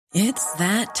It's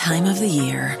that time of the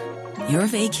year. Your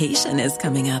vacation is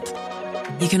coming up.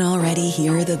 You can already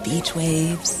hear the beach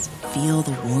waves, feel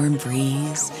the warm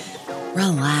breeze,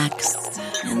 relax,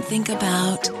 and think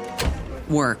about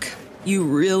work. You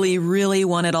really, really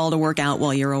want it all to work out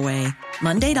while you're away.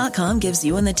 Monday.com gives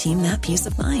you and the team that peace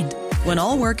of mind. When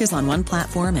all work is on one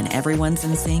platform and everyone's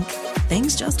in sync,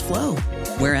 things just flow.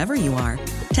 Wherever you are,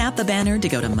 tap the banner to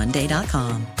go to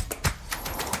Monday.com.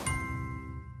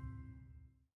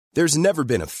 There's never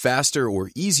been a faster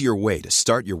or easier way to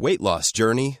start your weight loss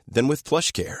journey than with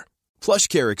PlushCare.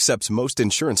 PlushCare accepts most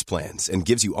insurance plans and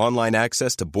gives you online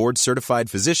access to board-certified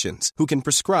physicians who can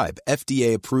prescribe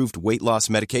FDA-approved weight loss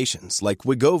medications like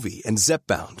Wegovy and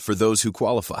Zepbound for those who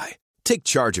qualify. Take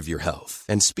charge of your health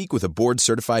and speak with a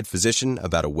board-certified physician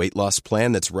about a weight loss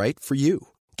plan that's right for you.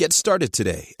 Get started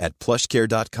today at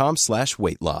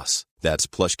plushcare.com/weight loss. That's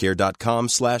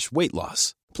plushcare.com/weight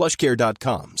loss.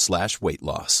 plushcare.com/weight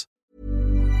loss.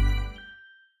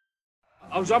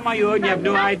 I was on my own, you have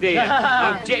no idea.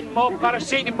 I'm taking more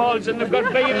paracetamols than they've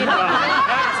got beer in.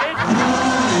 That's it.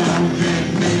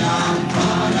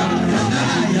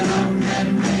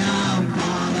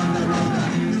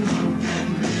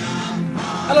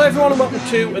 Hello everyone and welcome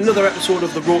to another episode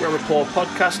of the Roker Report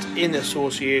podcast in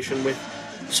association with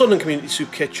Sunderland Community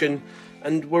Soup Kitchen,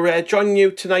 and we're joining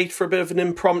you tonight for a bit of an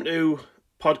impromptu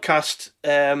podcast.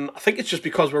 I think it's just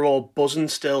because we're all buzzing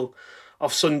still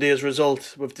off Sunday's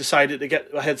result. We've decided to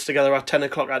get our heads together at 10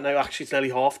 o'clock at night. Actually, it's nearly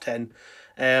 10:30,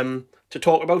 to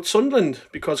talk about Sunderland,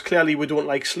 because clearly we don't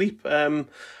like sleep.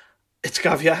 It's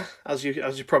Gavia, as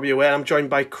you're probably aware. I'm joined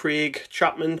by Craig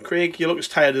Chapman. Craig, you look as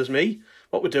tired as me.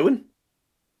 What we're doing?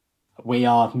 We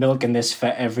are milking this for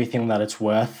everything that it's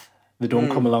worth. They don't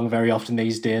come along very often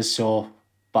these days, so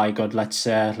by God, let's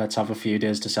have a few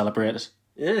days to celebrate it.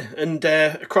 Yeah, and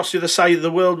across the other side of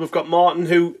the world, we've got Martin,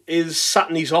 who is sat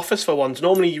in his office for once.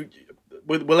 Normally,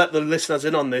 we'll let the listeners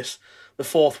in on this. The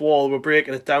fourth wall, we're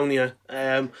breaking it down here.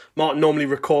 Martin normally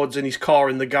records in his car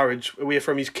in the garage, away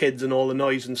from his kids and all the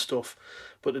noise and stuff.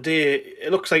 But today,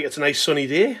 it looks like it's a nice sunny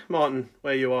day, Martin,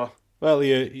 where you are. Well,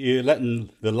 you're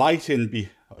letting the light in be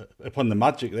upon the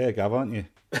magic there, Gav, aren't you?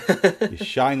 You're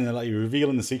shining the light, you're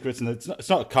revealing the secrets, and it's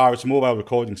not a car, it's a mobile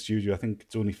recording studio. I think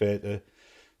it's only fair to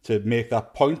make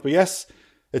that point. But yes,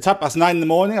 it's 9:30 in the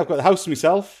morning. I've got the house to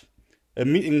myself. A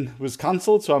meeting was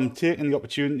cancelled, so I'm taking the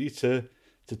opportunity to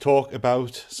talk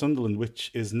about Sunderland, which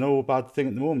is no bad thing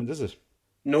at the moment, is it?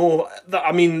 No,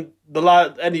 I mean,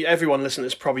 everyone listening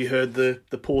has probably heard the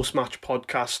post-match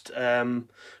podcast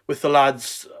with the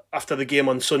lads after the game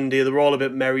on Sunday. They were all a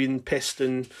bit merry and pissed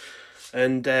and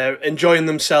enjoying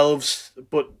themselves,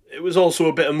 but it was also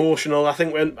a bit emotional. I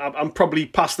think I'm probably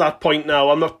past that point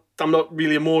now. I'm not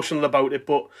really emotional about it,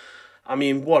 but I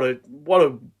mean, what a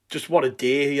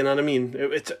day, you know what I mean?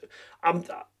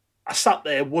 I sat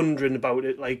there wondering about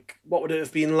it, like, what would it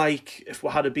have been like if we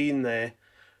had been there?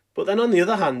 But then on the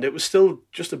other hand, it was still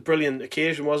just a brilliant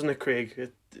occasion, wasn't it,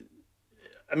 Craig?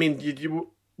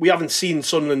 We haven't seen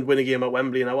Sunderland win a game at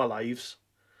Wembley in our lives.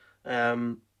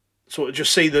 So to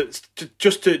just see that,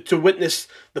 to witness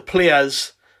the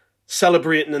players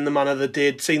celebrating in the manner they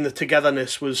did, seeing the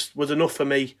togetherness was enough for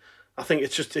me. I think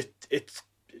it's just it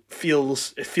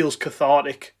feels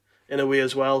cathartic in a way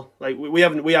as well. Like we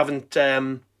haven't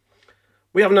had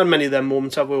many of them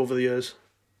moments, have we, over the years?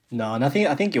 No, and I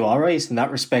think you are right in that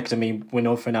respect. I mean, we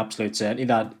know for an absolute certainty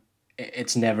that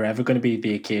it's never ever going to be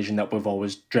the occasion that we've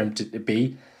always dreamt it to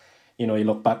be. You know, you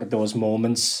look back at those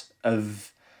moments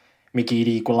of McGeady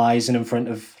equalising in front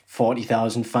of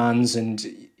 40,000 fans, and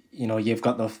you know, you've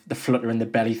got the flutter in the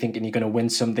belly thinking you're going to win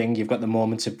something. You've got the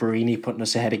moments of Barini putting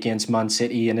us ahead against Man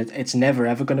City, and it's never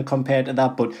ever going to compare to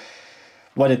that. But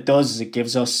what it does is it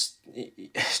gives us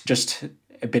just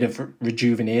a bit of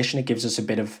rejuvenation. It gives us a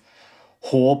bit of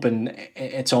hope, and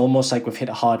it's almost like we've hit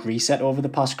a hard reset over the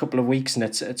past couple of weeks, and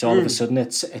it's all of a sudden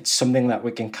it's something that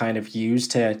we can kind of use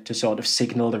to sort of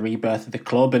signal the rebirth of the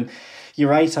club. And you're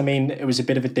right, I mean, it was a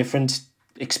bit of a different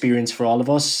experience for all of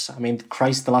us. I mean,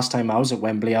 Christ, the last time I was at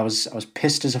Wembley, I was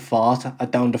pissed as a fart. I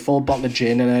downed a full bottle of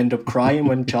gin and I ended up crying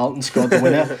when Charlton scored the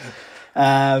winner.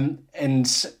 And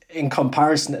in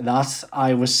comparison to that,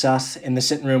 I was sat in the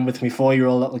sitting room with my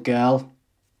 4-year-old little girl.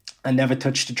 I never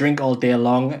touched a drink all day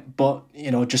long, but,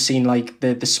 you know, just seeing like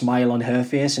the smile on her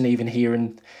face and even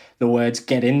hearing the words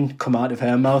 "get in" come out of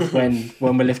her mouth when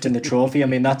we're lifting the trophy. I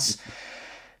mean, that's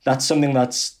something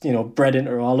that's, you know, bred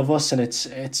into all of us, and it's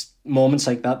moments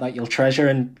like that you'll treasure.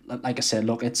 And like I said,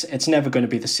 look, it's never going to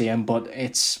be the same, but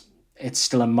it's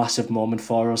still a massive moment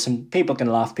for us, and people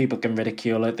can laugh, people can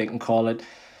ridicule it, they can call it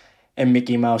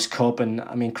Mickey Mouse Cup. And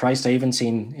I mean, Christ, I even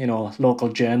seen, local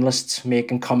journalists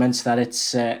making comments that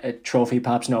it's a trophy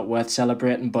perhaps not worth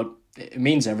celebrating, but it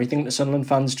means everything to Sunderland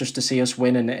fans just to see us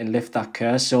win and lift that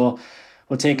curse. So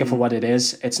we'll take it for what it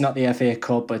is. It's not the FA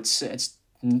Cup. It's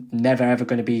never ever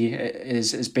going to be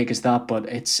as big as that, but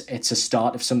it's a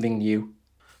start of something new.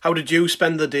 How did you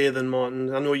spend the day then,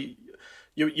 Martin? I know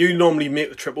you normally make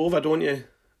the trip over, don't you?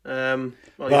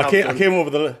 I came over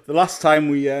the last time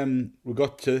we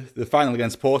got to the final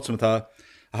against Portsmouth. I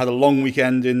had a long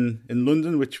weekend in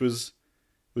London, which was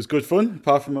good fun,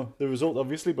 apart from the result,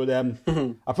 obviously. But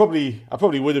I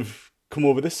probably would have come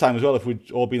over this time as well if we'd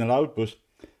all been allowed. But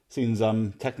since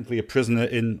I'm technically a prisoner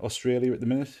in Australia at the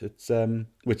minute, it's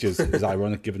which is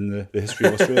ironic given the history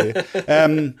of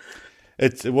Australia.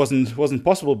 It wasn't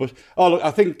possible. But look, I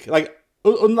think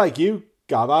unlike you,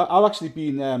 Gav, I've actually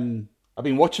been I've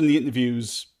been watching the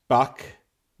interviews back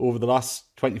over the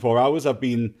last 24 hours. I've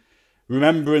been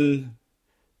remembering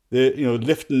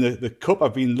lifting the cup.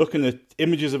 I've been looking at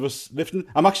images of us lifting.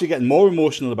 I'm actually getting more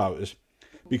emotional about it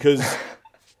because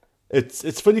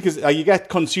it's funny because you get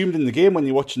consumed in the game when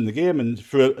you're watching the game, and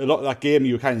for a lot of that game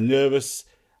you were kind of nervous.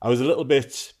 I was a little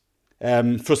bit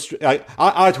frustrated.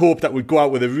 I'd hoped that we'd go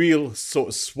out with a real sort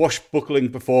of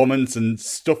swashbuckling performance and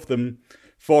stuff them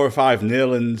 4 or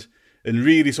 5-0 and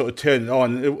really sort of turn it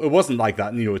on. It wasn't like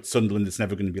that. It's Sunderland. It's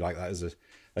never going to be like that, is it?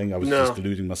 I think I was just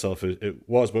deluding myself. It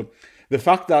was, but the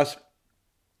fact that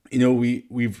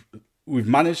we've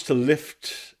managed to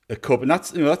lift a cup, and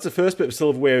that's the first bit of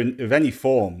silverware of any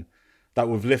form that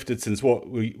we've lifted since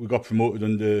we got promoted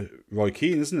under Roy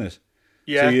Keane, isn't it?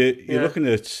 Yeah. So you're looking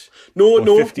at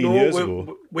 15 years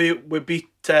ago. We beat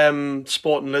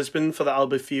Sporting Lisbon for the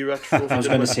Albufeira trophy. I was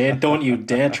going to say, don't you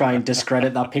dare try and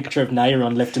discredit that picture of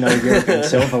Nairn lifting our European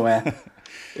silverware.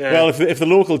 Yeah. Well, if the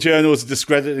local journals are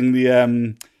discrediting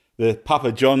the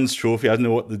Papa John's trophy, I don't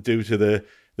know what to do to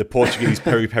the Portuguese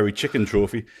peri peri chicken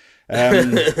trophy.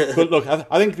 But look,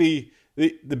 I think the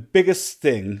biggest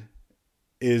thing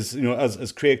is,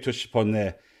 as Craig touched upon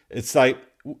there, it's like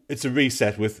it's a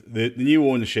reset with the new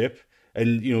ownership,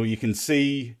 and you can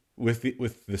see with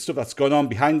the stuff that's gone on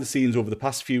behind the scenes over the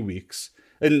past few weeks,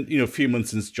 and a few months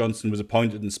since Johnson was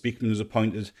appointed and Speakman was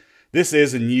appointed. This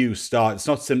is a new start. It's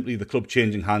not simply the club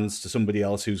changing hands to somebody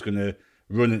else who's going to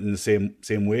run it in the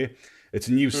same way. It's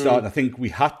a new start, and I think we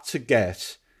had to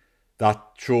get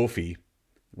that trophy.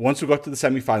 Once we got to the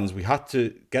semi-finals, we had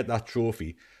to get that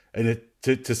trophy, and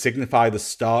to signify the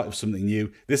start of something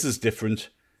new. This is different.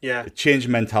 Yeah. A change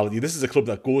in mentality. This is a club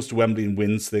that goes to Wembley and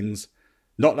wins things.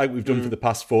 Not like we've done for the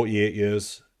past 48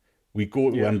 years. We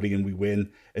go to Wembley and we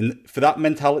win. And for that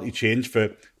mentality change,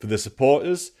 for the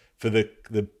supporters, for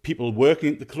the people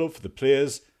working at the club, for the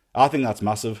players, I think that's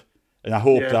massive. And I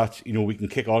hope that we can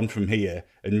kick on from here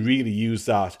and really use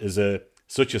that as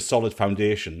such a solid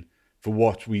foundation for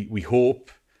what we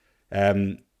hope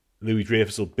Louis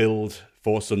Dreyfus will build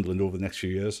for Sunderland over the next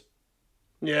few years.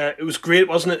 Yeah, it was great,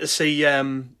 wasn't it, to see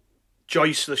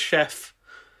Joyce, the chef,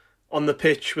 on the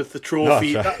pitch with the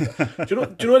trophy. Oh, right. Do you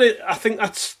know what? I think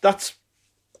that's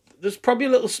there's probably a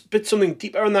little bit something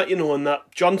deeper in that, and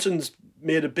that Johnson's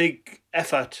made a big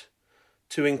effort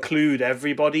to include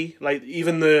everybody. Like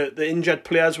even the injured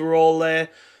players were all there.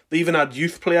 They even had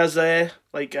youth players there.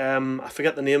 Like I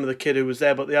forget the name of the kid who was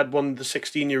there, but they had one of the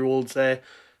 16-year-olds there.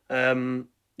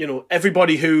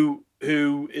 Everybody who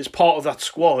is part of that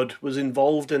squad was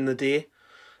involved in the day,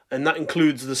 and that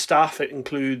includes the staff. It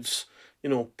includes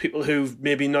people who've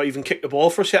maybe not even kicked the ball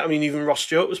for us yet. I mean, even Ross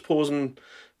Stewart was posing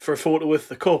for a photo with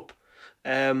the cup,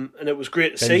 and it was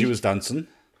great to see. He was dancing.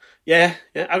 Yeah,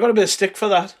 I got a bit of stick for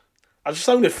that. I just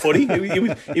found it funny.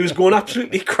 he was going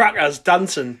absolutely crackers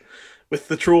dancing with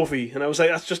the trophy, and I was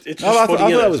like, "That's just it's just funny." I thought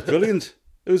that was brilliant.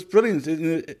 It was brilliant.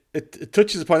 It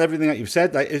touches upon everything that you've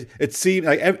said. Like it seemed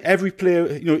like every player,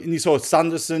 and you saw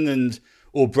Sanderson and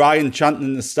O'Brien chanting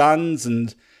in the stands,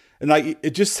 and like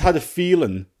it just had a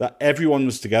feeling that everyone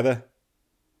was together,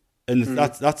 and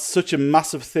that's such a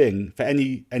massive thing for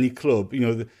any club.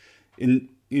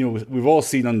 We've all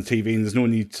seen on the TV, and there's no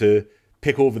need to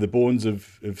pick over the bones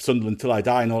of Sunderland till I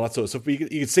die and all that sort of stuff. But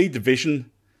you could see division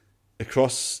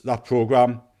across that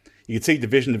programme. You could see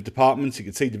division of departments, you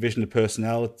could see division of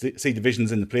personnel, see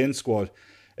divisions in the playing squad.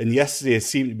 And yesterday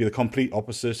seemed to be the complete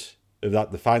opposite of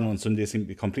that. The final on Sunday seemed to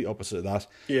be the complete opposite of that,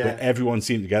 where everyone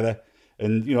seemed together.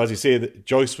 And, as you say, that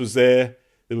Joyce was there,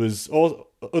 there was all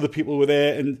other people were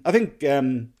there. And I think,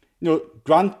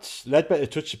 Grant Ledbetter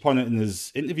touched upon it in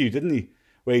his interview, didn't he?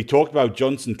 Where he talked about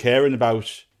Johnson caring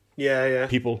about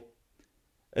people.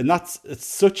 And it's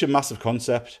such a massive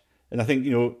concept. And I think,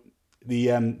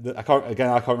 I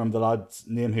can't remember the lad's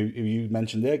name who you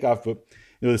mentioned there, Gav, but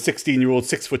the 16-year-old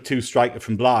 6'2" striker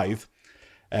from Blythe,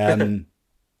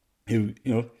 who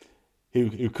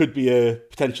could be a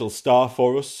potential star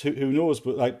for us. Who knows?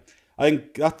 But I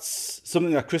think that's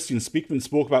something that Christian Speakman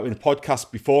spoke about in a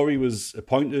podcast before he was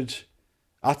appointed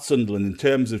at Sunderland, in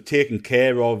terms of taking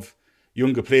care of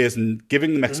younger players and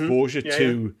giving them exposure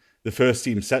to the first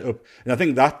team setup. And I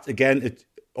think that, again,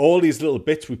 all these little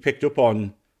bits we picked up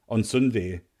on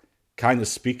Sunday kind of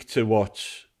speak to what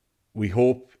we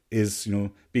hope is,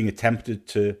 being attempted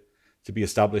to be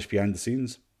established behind the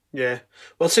scenes. Yeah.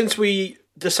 Well, since we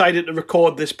decided to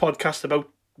record this podcast about,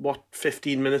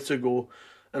 15 minutes ago,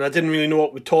 and I didn't really know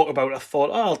what we'd talk about, I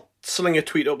thought, I'll sling a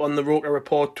tweet up on the Roker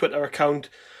Report Twitter account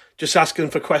just asking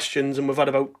for questions, and we've had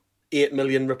about 8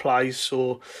 million replies,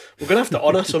 so we're going to have to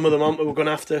honour some of them, aren't we? We're going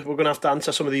to have to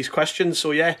answer some of these questions.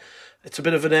 So yeah, it's a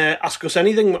bit of an Ask Us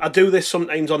Anything. I do this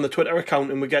sometimes on the Twitter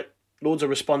account, and we get loads of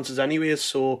responses anyways,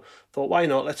 so thought, why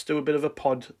not? Let's do a bit of a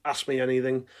pod, Ask Me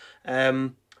Anything.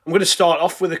 I'm going to start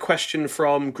off with a question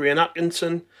from Graham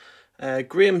Atkinson.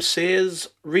 Graham says,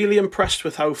 really impressed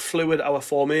with how fluid our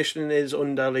formation is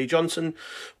under Lee Johnson.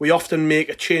 We often make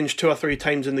a change 2 or 3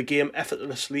 times in the game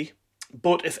effortlessly,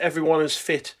 but if everyone is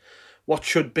fit, what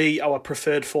should be our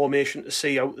preferred formation to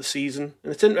see out the season?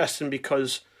 And it's interesting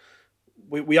because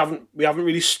we haven't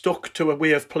really stuck to a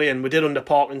way of playing. We did under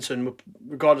Parkinson,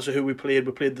 regardless of who we played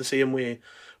the same way.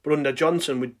 But under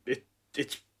Johnson,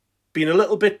 it's been a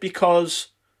little bit because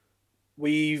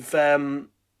we've,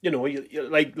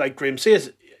 like Graham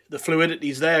says, the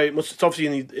fluidity's there. It's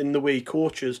obviously in the way he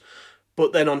coaches,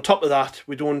 but then on top of that,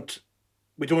 we don't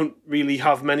really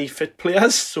have many fit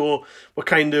players, so we're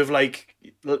kind of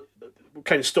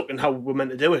stuck in how we're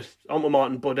meant to do it, aren't we,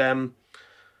 Martin? But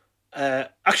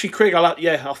actually, Craig,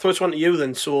 I'll throw this one to you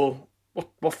then. So,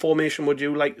 what formation would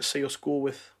you like to see us go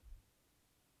with?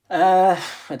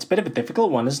 It's a bit of a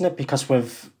difficult one, isn't it? Because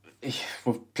we've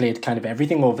played kind of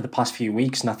everything over the past few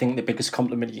weeks, and I think the biggest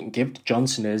compliment you can give to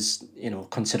Johnson is,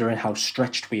 considering how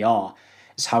stretched we are,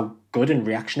 is how good and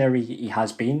reactionary he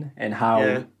has been, and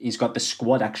how he's got the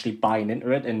squad actually buying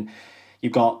into it. And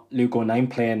you've got Luke O'Nien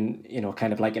playing,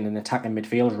 kind of like in an attacking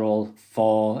midfield role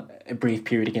for a brief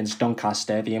period against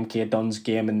Doncaster, the MK Dons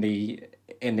game in the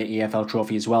EFL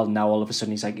Trophy as well. Now all of a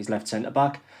sudden he's left centre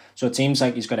back. So it seems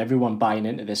like he's got everyone buying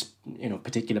into this,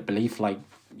 particular belief, like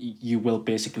you will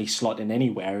basically slot in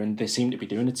anywhere, and they seem to be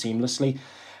doing it seamlessly.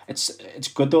 It's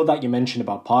good though that you mentioned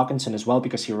about Parkinson as well,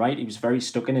 because you're right, he was very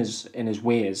stuck in his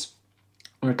ways.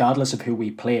 Regardless of who we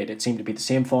played, it seemed to be the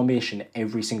same formation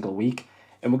every single week.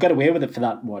 And we got away with it for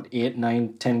that, 8,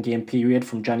 9, 10 game period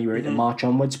from January to March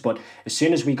onwards. But as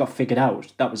soon as we got figured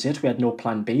out, that was it. We had no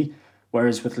plan B.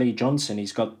 Whereas with Lee Johnson,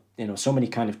 he's got so many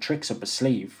kind of tricks up his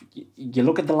sleeve. You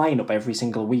look at the lineup every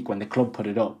single week when the club put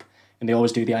it up, and they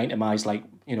always do the itemised,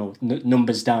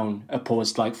 numbers down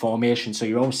opposed formation. So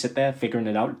you always sit there figuring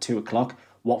it out at 2:00.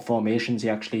 What formations he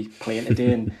actually playing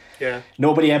today, and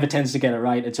nobody ever tends to get it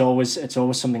right. It's always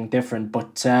something different.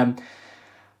 But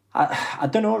I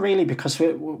don't know really, because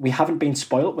we haven't been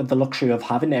spoilt with the luxury of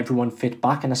having everyone fit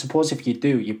back. And I suppose if you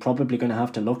do, you're probably going to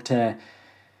have to look to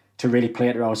really play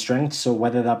it to our strengths. So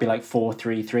whether that be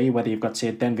 4-3-3, whether you've got,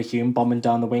 say, Denver Hume bombing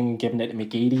down the wing and giving it to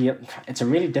McGeady, it's a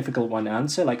really difficult one to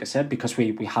answer, like I said, because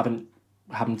we haven't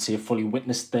say fully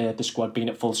witnessed the squad being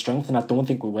at full strength, and I don't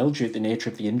think we will due to the nature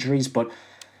of the injuries. But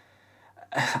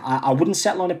I wouldn't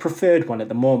settle on a preferred one at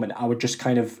the moment. I would just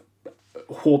kind of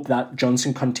hope that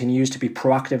Johnson continues to be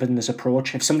proactive in this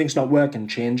approach. If something's not working,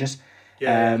 change it.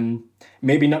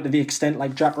 Maybe not to the extent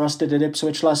like Jack Ross did at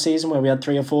Ipswich last season, where we had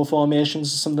 3 or 4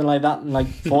 formations or something like that in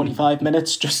 45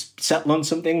 minutes, just settle on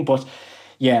something. But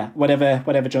yeah,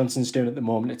 whatever Johnson's doing at the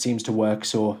moment, it seems to work.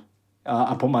 So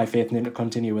I put my faith in him to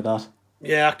continue with that.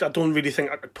 Yeah, I don't really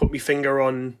think I could put my finger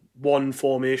on one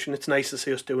formation. It's nice to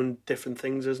see us doing different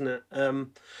things, isn't it?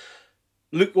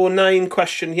 Luke O'Nien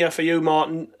question here for you,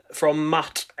 Martin, from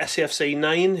Matt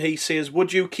SAFC9. He says,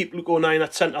 would you keep Luke O'Nien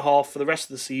at centre-half for the rest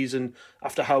of the season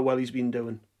after how well he's been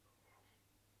doing?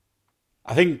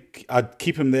 I think I'd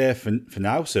keep him there for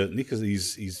now, certainly, because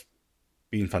he's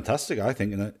been fantastic, I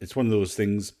think. And it's one of those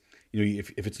things,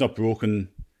 if it's not broken,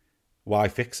 why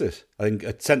fix it? I think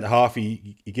at centre-half,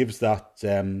 he gives that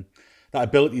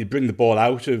ability to bring the ball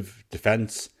out of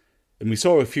defence. And we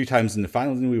saw a few times in the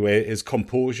final, didn't we, where his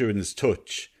composure and his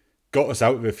touch got us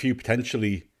out of a few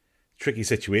potentially tricky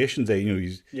situations there.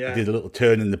 He did a little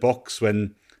turn in the box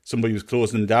when somebody was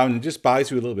closing him down, and just buys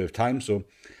you a little bit of time. So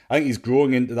I think he's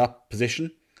growing into that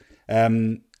position.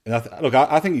 And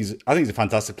I think he's a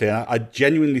fantastic player. I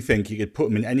genuinely think you could put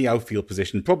him in any outfield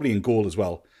position, probably in goal as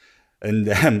well.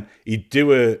 and he'd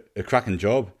do a cracking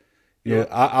job. You know,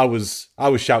 I was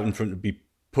shouting for him to be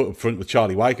put up front with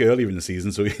Charlie Wyke earlier in the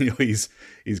season, so he's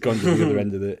gone to the other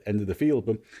end of the field.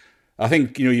 But I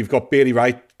think you've got Bailey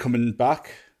Wright coming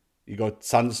back, you got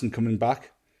Sanderson coming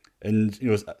back, and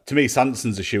to me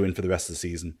Sanderson's a shoe in for the rest of the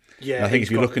season. Yeah, and I think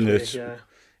if you're looking at,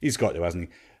 he's got to, hasn't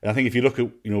he? And I think if you look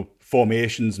at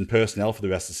formations and personnel for the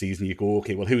rest of the season, you go,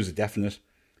 okay, well, who's a definite?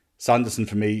 Sanderson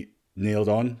for me nailed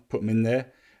on, put him in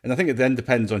there. And I think it then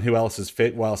depends on who else is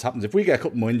fit, what else happens. If we get a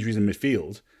couple more injuries in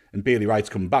midfield and Bailey Wright's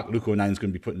coming back, Luke O'Nine's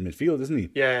going to be put in midfield, isn't he?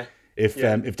 Yeah.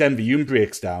 If Denver Hume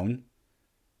breaks down,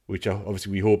 which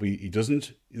obviously we hope he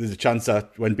doesn't, there's a chance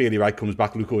that when Bailey Wright comes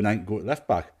back, Luke O'Nine can go to left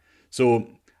back. So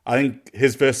I think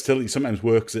his versatility sometimes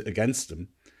works against him.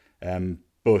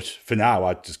 But for now,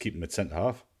 I'd just keep him at centre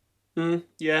half.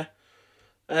 Yeah.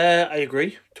 I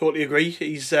agree. Totally agree.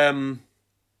 He's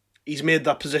made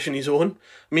that position his own.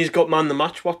 I mean, he's got man the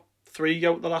match, 3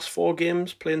 out of the last 4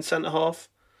 games playing centre half.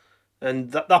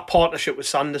 And that partnership with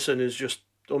Sanderson is just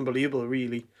unbelievable,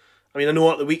 really. I mean, I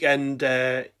know at the weekend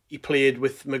he played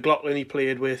with McLaughlin, he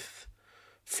played with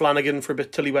Flanagan for a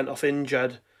bit till he went off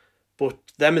injured. But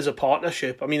them as a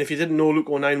partnership, I mean, if you didn't know Luke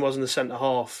O'Nine was in the centre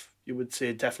half, you would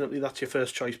say definitely that's your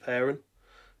first choice pairing.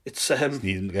 It's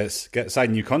need to get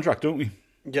signed a new contract, don't we?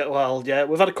 Yeah, well, yeah,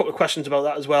 we've had a couple of questions about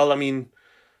that as well. I mean,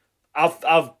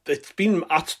 it's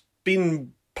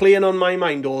been playing on my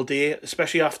mind all day,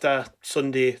 especially after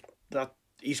Sunday, that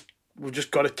we've just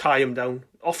got to tie him down,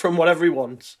 offer him whatever he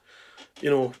wants,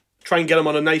 try and get him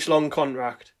on a nice long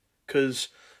contract. Because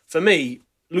for me,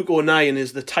 Luke O'Nien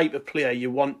is the type of player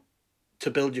you want to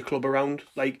build your club around.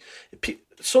 Like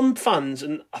some fans,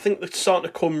 and I think they're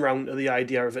starting to come round to the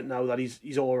idea of it now that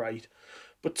he's all right,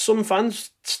 but some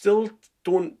fans still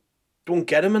don't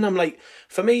get him. And I'm like,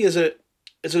 for me, as a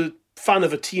fan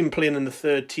of a team playing in the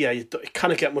third tier, you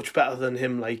can't get much better than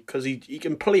him, like, because he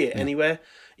can play it anywhere.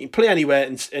 He can play anywhere,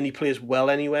 and he plays well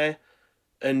anywhere.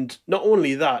 And not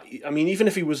only that, I mean, even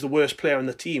if he was the worst player on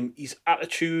the team, his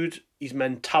attitude, his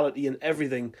mentality, and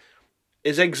everything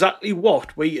is exactly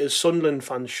what we as Sunderland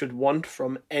fans should want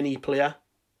from any player.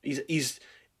 If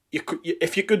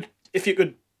you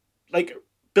could like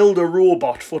build a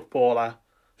robot footballer,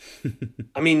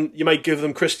 I mean, you might give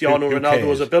them Cristiano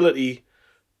Ronaldo's ability,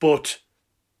 but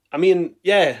I mean,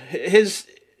 yeah, his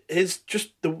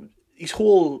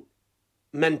whole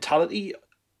mentality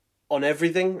on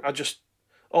everything. I just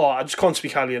can't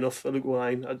speak highly enough of Luke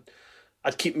O'Nien.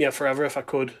 I'd keep him here forever if I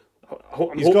could. I'm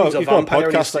hoping he's a vampire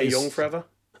and he'll stay young forever.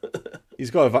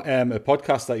 He's got a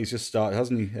podcast that he's just started,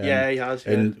 hasn't he? Yeah, he has.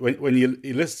 Yeah. And when you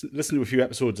listen to a few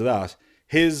episodes of that,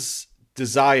 his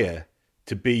desire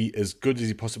to be as good as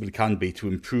he possibly can be, to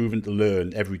improve and to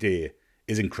learn every day,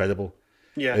 is incredible.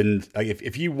 Yeah. And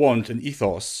if you want an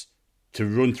ethos to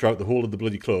run throughout the whole of the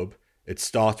bloody club, it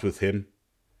starts with him.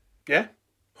 Yeah,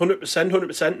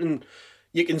 100%. And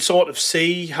you can sort of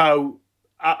see how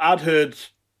I'd heard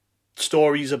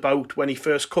stories about when he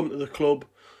first come to the club.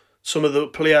 Some of the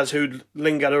players who'd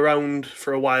lingered around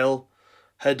for a while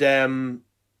had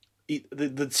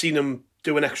they'd seen him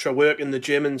doing extra work in the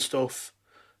gym and stuff,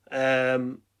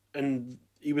 and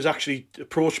he was actually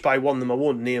approached by one of them. I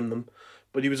won't name them,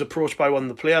 but he was approached by one of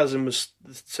the players and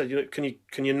said,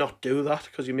 "Can you not do that,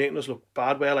 because you're making us look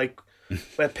bad? We're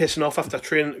pissing off after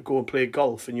training to go and play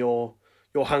golf, and you're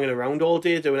hanging around all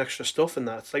day doing extra stuff, and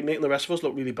that's like making the rest of us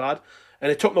look really bad."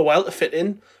 And it took him a while to fit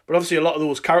in, but obviously a lot of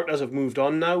those characters have moved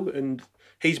on now, and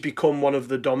he's become one of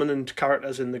the dominant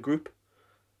characters in the group.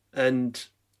 And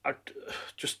I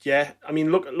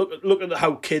mean, look at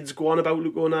how kids go on about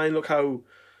Luke O'Nien. Look how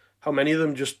many of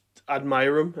them just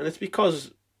admire him, and it's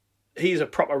because he's a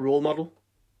proper role model.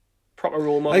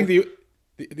 I think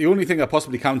the only thing that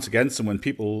possibly counts against him when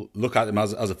people look at him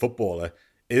as a footballer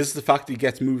is the fact he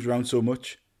gets moved around so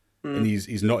much, and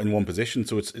he's not in one position.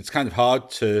 So it's kind of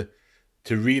hard to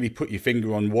really put your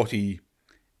finger on what he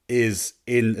is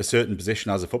in a certain position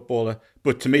as a footballer.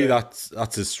 But to me,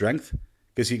 that's his strength,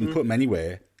 because you can put him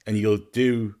anywhere and you'll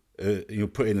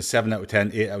put in a 7 out of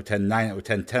 10, 8 out of 10, 9 out of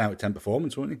 10, 10 out of 10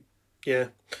 performance, won't he? Yeah.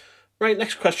 Right,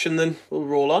 next question then. We'll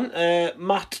roll on.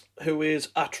 Matt, who is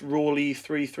at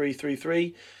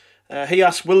Rolly3333, he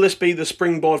asks, will this be the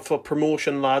springboard for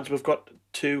promotion, lads? We've got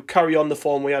to carry on the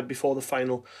form we had before the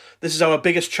final. This is our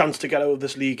biggest chance to get out of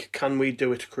this league. Can we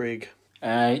do it, Craig?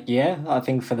 Yeah, I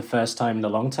think for the first time in a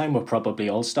long time, we're probably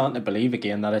all starting to believe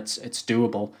again that it's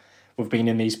doable. We've been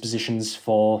in these positions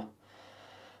for,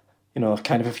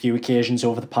 kind of a few occasions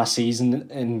over the past season,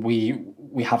 and we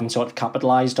haven't sort of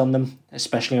capitalised on them,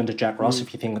 especially under Jack Ross.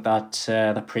 If you think that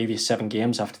the previous 7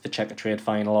 games after the Checkatrade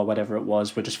final or whatever it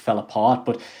was, we just fell apart.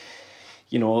 But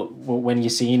you know, when you're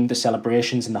seeing the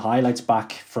celebrations and the highlights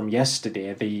back from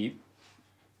yesterday,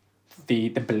 the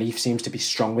belief seems to be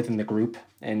strong within the group.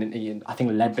 And I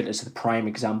think Ledbetter is the prime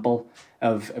example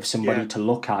of somebody to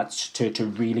look at to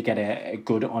really get a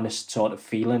good, honest sort of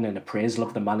feeling and appraisal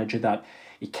of the manager, that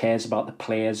he cares about the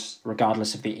players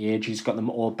regardless of the age. He's got them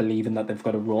all believing that they've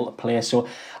got a role to play. So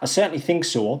I certainly think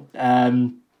so.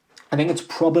 I think it's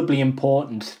probably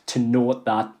important to note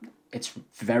that it's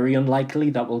very unlikely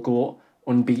that we'll go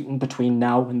unbeaten between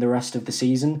now and the rest of the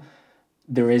season.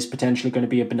 There is potentially going to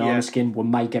be a banana skin. We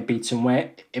might get beat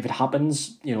somewhere. If it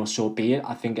happens, you know, so be it.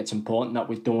 I think it's important that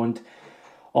we don't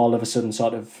all of a sudden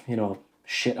sort of, you know,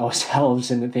 shit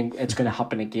ourselves and think it's going to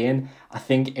happen again. I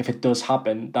think if it does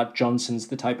happen, that Johnson's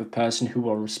the type of person who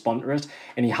will respond to it.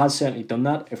 And he has certainly done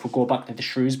that. If we go back to the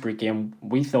Shrewsbury game,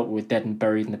 we thought we were dead and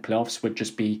buried in the playoffs. Would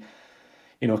just be,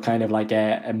 you know, kind of like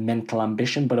a mental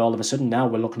ambition. But all of a sudden now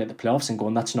we're looking at the playoffs and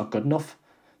going, that's not good enough.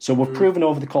 So we've proven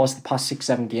over the course of the past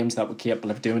 6-7 games that we're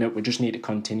capable of doing it. We just need to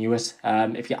continue it.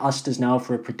 If you asked us now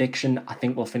for a prediction, I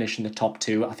think we'll finish in the top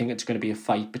 2. I think it's going to be a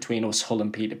fight between us, Hull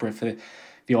and Peterborough for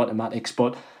the automatics.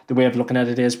 But the way of looking at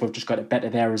it is we've just got to better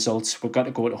their results. We've got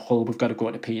to go to Hull, we've got to go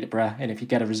to Peterborough. And if you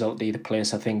get a result at either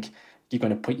place, I think you're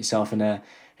going to put yourself in a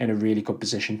really good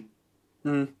position.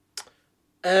 Yeah.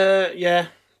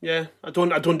 I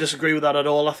don't disagree with that at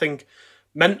all. I think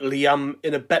mentally, I'm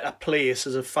in a better place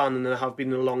as a fan than I have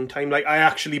been in a long time. Like, I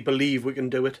actually believe we can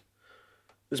do it.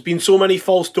 There's been so many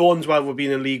false dawns while we've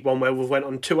been in League One, where we've went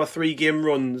on 2 or 3 game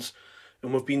runs,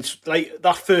 and we've been like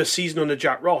that first season under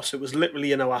Jack Ross. It was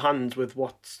literally in our hands with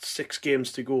 6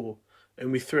 games to go,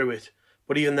 and we threw it.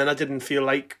 But even then, I didn't feel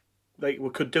like we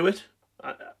could do it.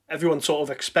 Everyone sort of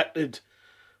expected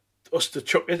us to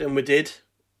chuck it, and we did.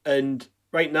 And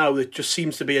right now, it just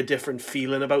seems to be a different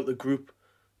feeling about the group,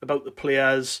 about the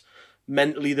players.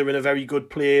 Mentally, they're in a very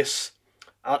good place.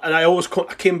 And I'll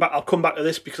come back to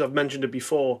this because I've mentioned it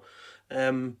before.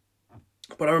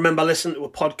 But I remember listening to a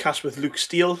podcast with Luke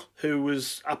Steele, who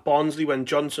was at Barnsley when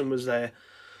Johnson was there.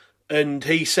 And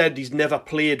he said he's never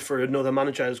played for another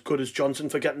manager as good as Johnson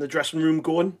for getting the dressing room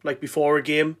going, like before a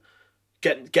game,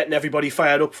 getting everybody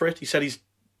fired up for it. He said he's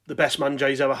the best manager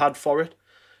he's ever had for it.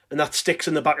 And that sticks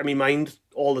in the back of my mind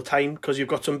all the time, because you've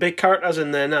got some big characters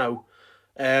in there now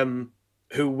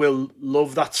who will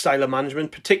love that style of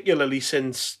management, particularly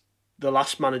since the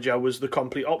last manager was the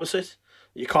complete opposite.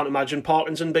 You can't imagine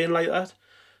Parkinson being like that.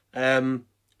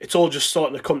 It's all just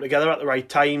starting to come together at the right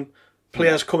time.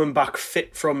 Players coming back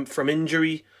fit from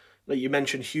injury. Like you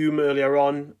mentioned Hume earlier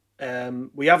on.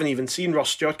 We haven't even seen Ross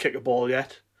Stewart kick a ball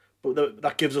yet, but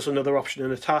that gives us another option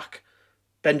in attack.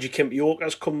 Benji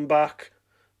Kimpioka's come back.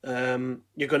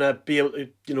 You're going to be able to,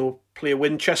 you know, play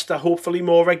Winchester hopefully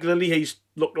more regularly. He's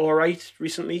looked all right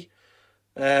recently.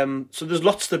 So there's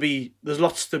lots to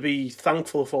be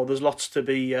thankful for. There's lots to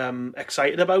be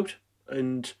excited about,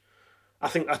 and I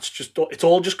think it's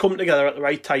all just coming together at the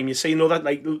right time. You see, that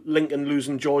like Lincoln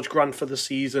losing George Grant for the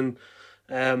season,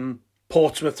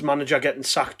 Portsmouth's manager getting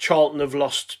sacked, Charlton have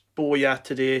lost Bowyer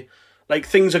today. Like,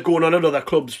 things are going on at other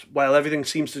clubs while everything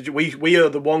seems to. We are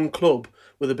the one club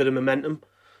with a bit of momentum.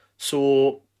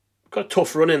 So we've got a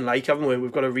tough run in, haven't we?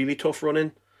 We've got a really tough run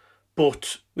in.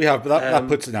 But we have, but that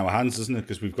puts it in our hands, doesn't it?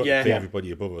 Because we've got to play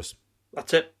everybody above us.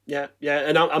 That's it. Yeah.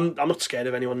 And I'm not scared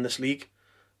of anyone in this league.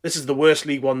 This is the worst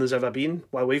League One there's ever been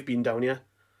while we've been down here.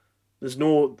 There's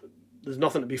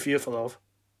nothing to be fearful of.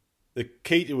 The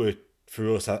key to it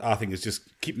for us, I think, is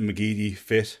just keeping McGeady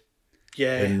fit.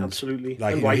 Yeah, absolutely.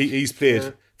 Like, he's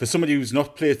played for somebody who's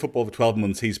not played football for 12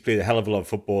 months. He's played a hell of a lot of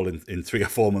football in 3 or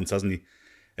 4 months, hasn't he?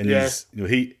 And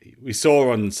we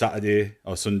saw on Saturday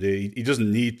or Sunday, he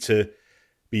doesn't need to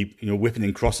be whipping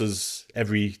in crosses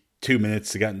every 2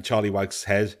 minutes to get in Charlie Wagg's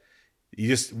head. He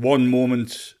just, one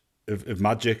moment of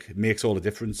magic makes all the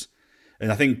difference.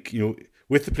 And I think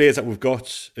with the players that we've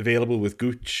got available, with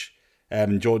Gooch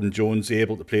and Jordan Jones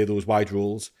able to play those wide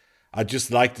roles, I'd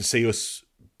just like to see us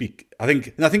be. I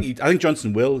think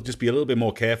Johnson will just be a little bit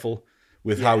more careful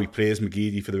with how he plays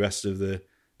McGeady for the rest of the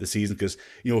season, because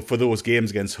for those games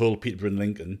against Hull, Peterborough and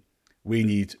Lincoln, we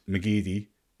need McGeady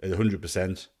at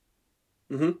 100%.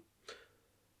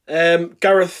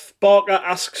 Gareth Barker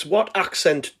asks, what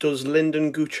accent does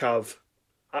Lyndon Gooch have?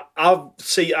 I've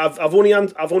only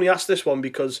asked this one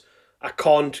because I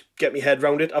can't get my head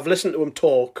around it. I've listened to him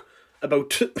talk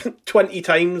about 20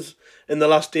 times in the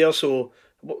last day or so.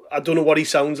 I don't know what he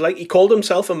sounds like. He called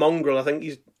himself a mongrel. I think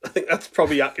that's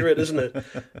probably accurate, isn't it?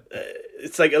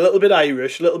 It's like a little bit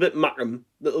Irish, a little bit Mackem,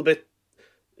 a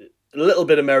little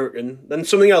bit American, then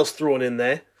something else thrown in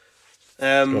there.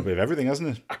 It's got a bit of everything,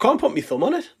 hasn't it? I can't put my thumb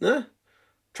on it. No,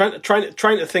 trying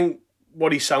to think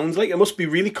what he sounds like. It must be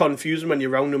really confusing when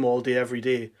you're around him all day, every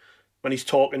day, when he's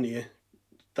talking to you.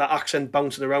 That accent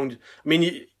bouncing around. I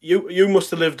mean, you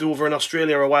must have lived over in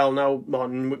Australia a while now,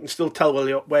 Martin. We can still tell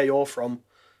where you're from.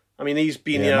 I mean, he's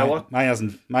been here. Mine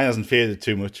hasn't faded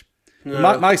too much.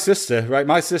 No. My sister, right?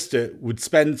 My sister would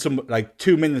spend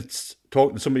 2 minutes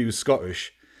talking to somebody who's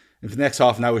Scottish, and for the next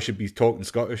half an hour she'd be talking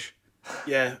Scottish.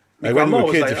 Yeah, like when we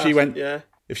were kids, if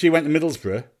she went to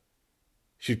Middlesbrough,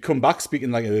 she'd come back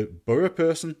speaking like a borough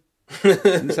person. And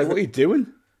it's like, what are you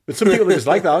doing? But some people are just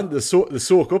like that, aren't they? They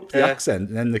soak up the accent,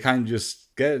 and then they kind of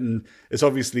just get it. And it's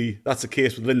obviously, that's the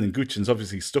case with Lyndon Gooch, and it's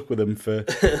obviously stuck with him for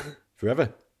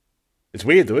forever. It's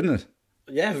weird though, isn't it?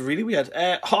 Yeah, really weird.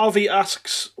 Harvey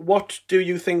asks, what do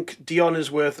you think Dion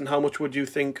is worth, and how much would you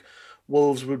think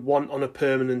Wolves would want on a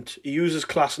permanent? He uses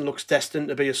class and looks destined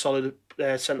to be a solid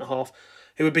centre-half.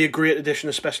 He would be a great addition,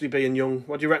 especially being young.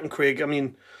 What do you reckon, Craig? I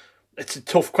mean, it's a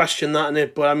tough question, that, isn't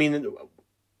it? But I mean,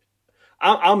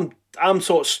 I'm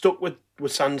sort of stuck with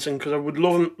Sanderson because I would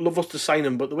love us to sign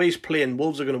him, but the way he's playing,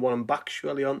 Wolves are going to want him back,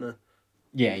 surely, aren't they?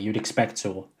 Yeah, you'd expect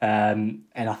so. And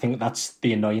I think that's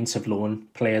the annoyance of loan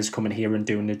players coming here and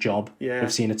doing the job. Yeah.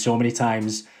 We've seen it so many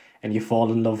times, and you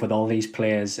fall in love with all these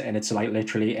players, and it's like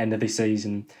literally end of the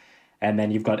season, and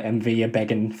then you've got MV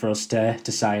begging for us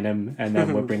to sign him, and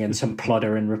then we're bringing some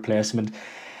plodder in replacement.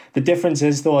 The difference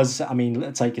is, though, I mean,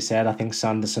 it's like you said, I think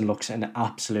Sanderson looks an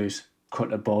absolute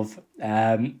cut above.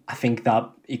 I think that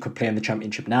he could play in the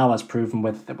Championship now, as proven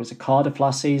with, it was a Cardiff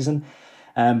last season.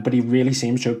 But he really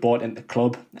seems to have bought into the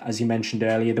club, as you mentioned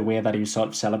earlier, the way that he was sort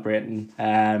of celebrating.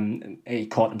 He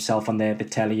caught himself on the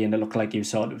telly, and it looked like he was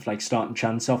sort of like starting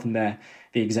chants off in the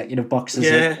executive boxes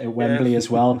at Wembley as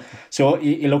well. So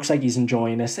he looks like he's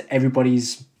enjoying it.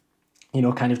 Everybody's,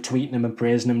 kind of tweeting him and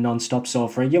praising him non-stop. So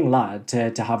for a young lad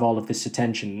to have all of this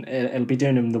attention, it'll be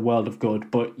doing him the world of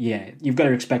good. But yeah, you've got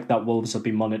to expect that Wolves will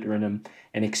be monitoring him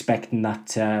and expecting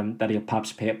that he'll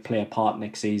perhaps play a part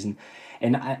next season.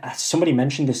 And somebody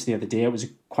mentioned this the other day. It was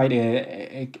quite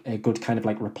a good kind of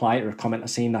like reply to a comment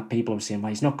I've seen that people were saying, well,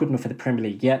 he's not good enough for the Premier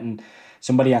League yet. And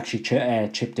somebody actually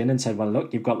chipped in and said, well,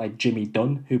 look, you've got like Jimmy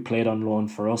Dunn, who played on loan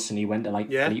for us, and he went to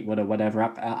Fleetwood or whatever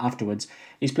afterwards.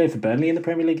 He's played for Burnley in the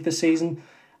Premier League this season.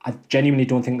 I genuinely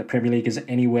don't think the Premier League is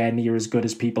anywhere near as good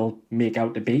as people make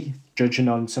out to be, judging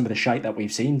on some of the shite that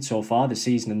we've seen so far this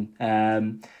season.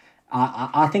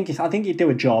 I think he'd do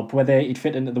a job. Whether he'd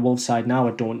fit into the Wolves side now,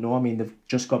 I don't know. I mean, they've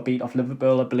just got beat off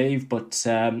Liverpool, I believe, but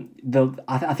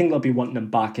I think they'll be wanting him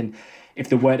back. And if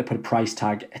they were to put a price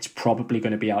tag, it's probably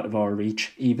going to be out of our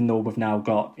reach. Even though we've now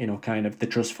got kind of the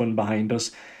trust fund behind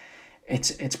us,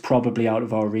 it's probably out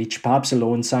of our reach. Perhaps a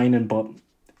loan signing, but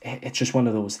it's just one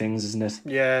of those things, isn't it?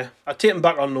 Yeah, I'd take him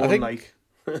back on loan.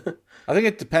 I think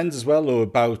it depends as well, though,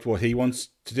 about what he wants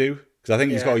to do, because I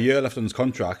think he's got a year left on his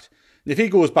contract. If he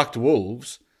goes back to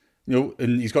Wolves,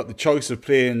 and he's got the choice of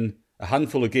playing a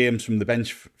handful of games from the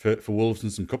bench for Wolves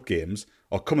and some cup games,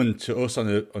 or coming to us on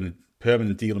a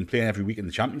permanent deal and playing every week in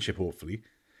the Championship, hopefully,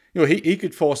 he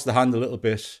could force the hand a little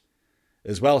bit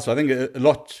as well. So I think a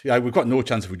lot. Yeah, we've got no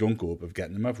chance if we don't go up of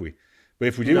getting him, have we? But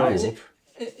if we do go up,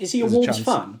 is he a Wolves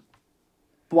fan?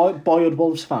 Boyhood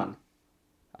Wolves fan?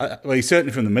 Well, he's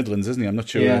certainly from the Midlands, isn't he? I'm not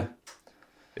sure. Yeah.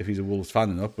 If he's a Wolves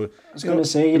fan or not, but I was going to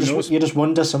say, you just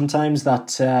wonder sometimes that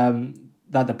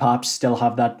the Paps still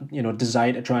have that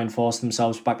desire to try and force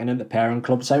themselves back into the parent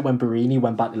club. It's like when Barini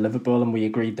went back to Liverpool and we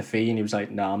agreed the fee, and he was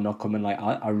like, "No, I'm not coming. Like,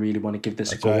 I really want to give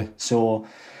this a go." Right. So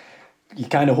you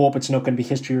kind of hope it's not going to be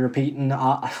history repeating.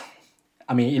 I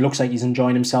mean, he looks like he's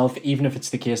enjoying himself. Even if it's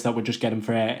the case that we just get him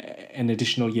for an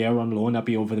additional year on loan, I'd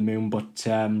be over the moon. But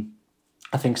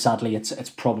I think sadly, it's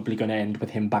probably going to end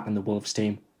with him back in the Wolves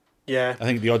team. Yeah. I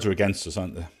think the odds are against us,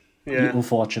 aren't they? Yeah.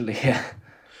 Unfortunately, yeah.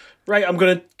 Right, I'm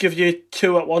going to give you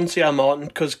two at once here, Martin,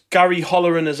 because Gary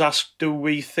Holleran has asked, do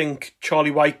we think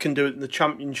Charlie White can do it in the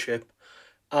Championship?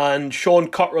 And Sean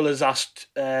Cottrell has asked,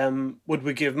 would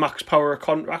we give Max Power a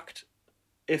contract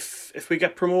if we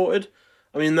get promoted?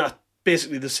 I mean, that's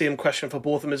basically the same question for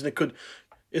both of them, isn't it?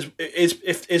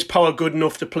 Is Power good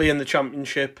enough to play in the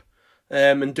Championship?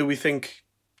 And do we think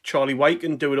Charlie White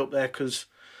can do it up there? Because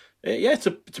it's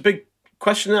a big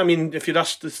question. I mean, if you'd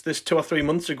asked this 2 or 3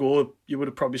 months ago, you would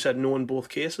have probably said no in both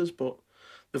cases, but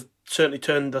they've certainly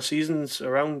turned their seasons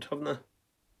around, haven't they?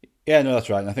 Yeah, no, that's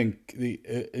right. And I think the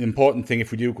important thing,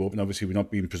 if we do go up, and obviously we're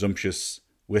not being presumptuous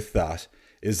with that,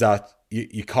 is that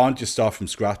you can't just start from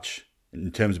scratch in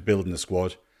terms of building a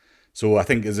squad. So I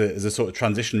think as a sort of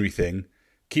transitionary thing,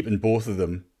 keeping both of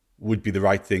them would be the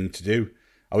right thing to do.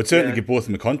 I would certainly give both of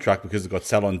them a contract because they've got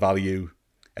sell-on value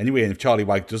anyway, and if Charlie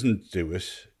White doesn't do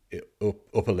it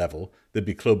up a level, there'd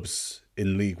be clubs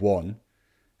in League One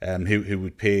who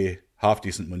would pay half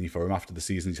decent money for him after the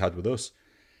season he's had with us.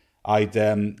 I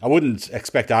wouldn't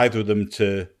expect either of them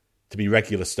to be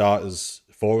regular starters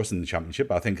for us in the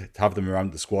Championship. I think to have them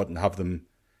around the squad and have them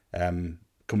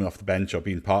coming off the bench or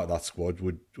being part of that squad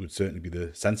would certainly be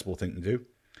the sensible thing to do.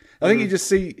 I think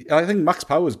I think Max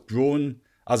Power's grown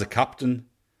as a captain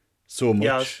so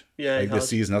much this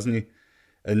season, hasn't he?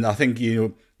 And I think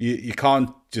you can't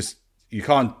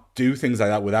do things like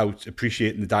that without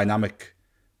appreciating the dynamic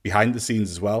behind the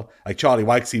scenes as well. Like Charlie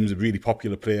White seems a really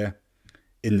popular player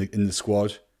in the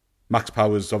squad. Max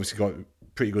Power's obviously got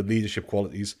pretty good leadership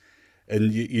qualities,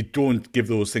 and you don't give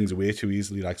those things away too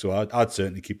easily. Like, so I'd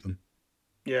certainly keep them.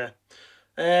 Yeah.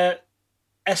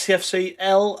 SCFC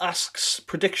L asks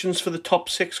predictions for the top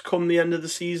 6 come the end of the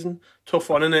season. Tough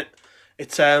one, isn't it?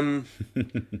 It's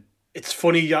it's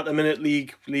funny at the minute,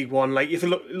 League One. Like, if you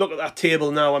look at that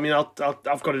table now, I mean, I've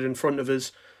got it in front of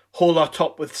us. Hull are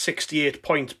top with 68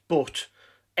 points, but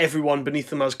everyone beneath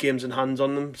them has games in hand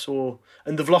on them. So,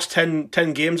 and they've lost 10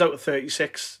 games out of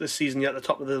 36 this season. Yet at the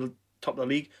top of the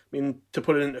league. I mean, to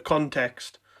put it into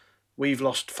context, we've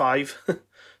lost 5.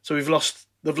 So they've lost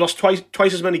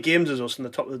twice as many games as us in the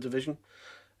top of the division.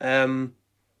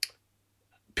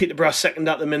 Peterborough second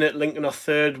at the minute, Lincoln are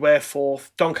third, we're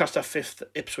fourth, Doncaster fifth,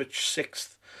 Ipswich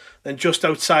sixth. Then just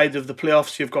outside of the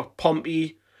playoffs, you've got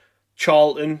Pompey,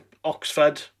 Charlton,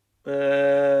 Oxford,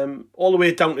 all the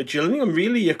way down to Gillingham.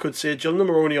 Really, you could say Gillingham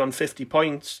are only on 50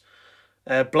 points.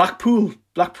 Blackpool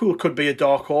could be a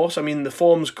dark horse. I mean, the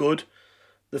form's good.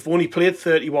 They've only played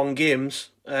 31 games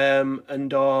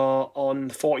and are on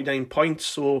 49 points.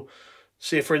 So,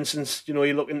 say for instance, you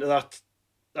look into that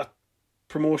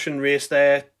promotion race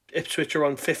there. Ipswich are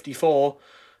on 54.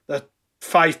 They're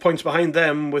 5 points behind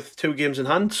them with 2 games in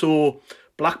hand. So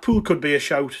Blackpool could be a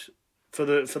shout for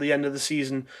the end of the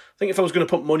season. I think if I was going to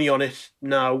put money on it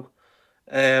now,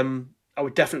 I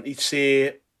would definitely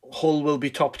say Hull will be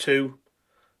top 2.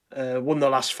 Won the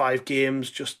last 5 games,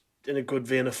 just in a good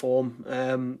vein of form.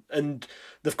 And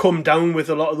they've come down with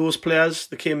a lot of those players.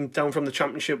 They came down from the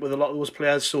Championship with a lot of those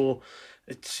players. So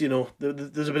it's,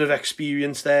 there's a bit of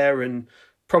experience there, and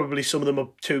probably some of them are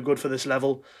too good for this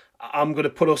level. I'm going to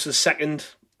put us as second.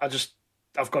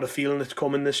 I've got a feeling it's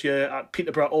coming this year.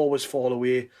 Peterborough always fall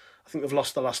away. I think they've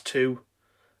lost the last 2.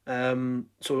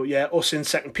 So yeah, us in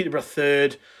second, Peterborough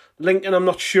third. Lincoln, I'm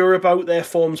not sure about. Their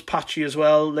form's patchy as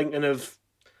well. Lincoln have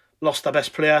lost their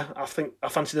best player. I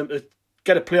fancy them to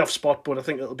get a playoff spot, but I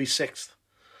think it'll be 6th.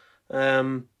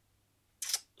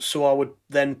 So I would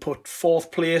then put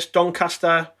 4th place,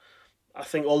 Doncaster. I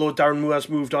think although Darren Moore has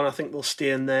moved on, I think they'll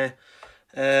stay in there.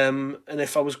 And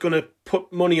if I was going to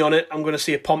put money on it, I'm going to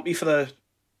say Pompey for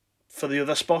the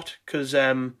other spot, because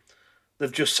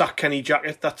they've just sacked Kenny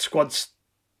Jackett. That squad's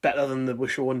better than they were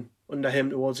showing under him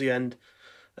towards the end.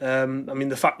 I mean,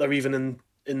 the fact they're even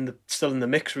still in the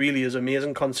mix really is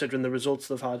amazing considering the results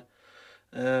they've had.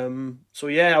 So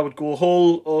yeah, I would go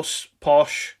Hull, us,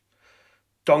 Posh,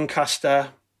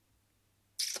 Doncaster,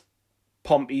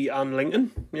 Pompey and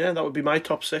Lincoln. Yeah, that would be my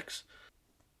top 6.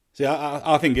 See,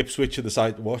 I think Ipswich are the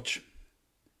side to watch.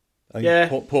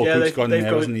 Paul Cook's gone in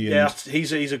there, hasn't he? Yeah,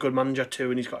 he's a good manager too,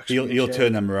 and he's got experience. He'll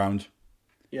turn them around.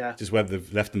 Yeah, just whether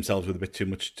they've left themselves with a bit too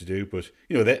much to do, but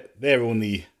they're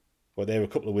only they're a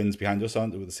couple of wins behind us,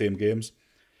 aren't they, with the same games?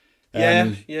 Yeah.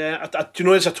 Do you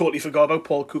know this? I totally forgot about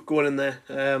Paul Cook going in there.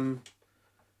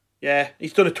 Yeah,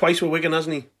 he's done it twice with Wigan,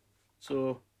 hasn't he?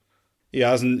 So he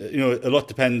hasn't. A lot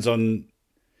depends on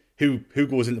who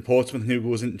goes into Portsmouth and who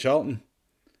goes into Charlton.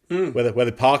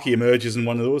 Whether Parky emerges in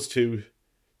one of those two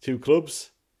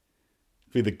clubs.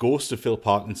 It'd be the ghost of Phil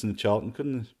Parkinson at Charlton,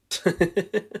 couldn't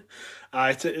it?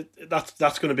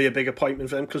 That's going to be a big appointment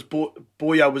for him, because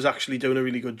Boya was actually doing a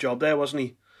really good job there, wasn't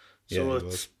he? So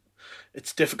yeah,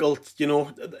 it's difficult,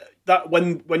 that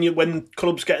when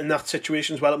clubs get in that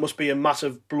situation as well, it must be a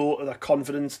massive blow to their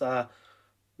confidence, their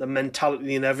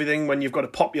mentality and everything, when you've got a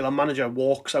popular manager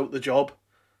walks out the job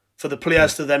for the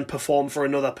players to then perform for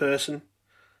another person.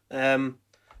 I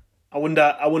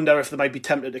wonder if they might be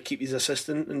tempted to keep his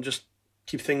assistant and just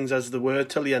keep things as they were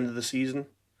till the end of the season.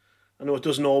 I know it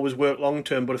doesn't always work long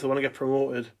term, but if they want to get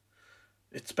promoted,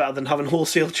 it's better than having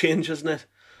wholesale change, isn't it?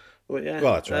 But yeah,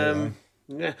 well, that's right.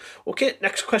 Yeah. Okay,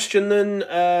 next question then.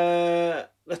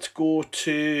 Let's go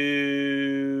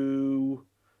to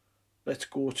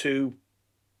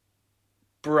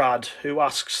Brad, who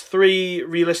asks 3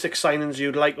 realistic signings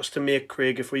you'd like us to make,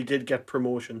 Craig, if we did get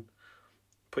promotion.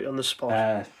 Put you on the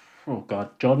spot.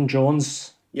 Jordan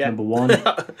Jones, number 1.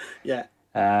 Yeah.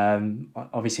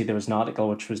 Obviously, there was an article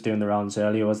which was doing the rounds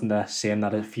earlier, wasn't there, saying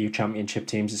that a few Championship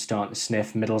teams are starting to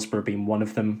sniff, Middlesbrough being one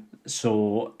of them.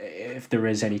 So if there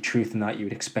is any truth in that, you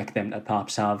would expect them to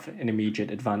perhaps have an immediate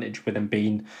advantage with him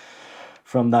being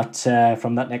from that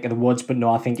neck of the woods. But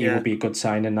no, I think he will be a good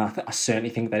sign, and I certainly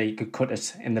think that he could cut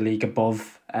it in the league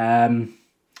above. I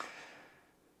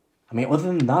mean, other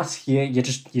than that, you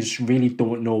just really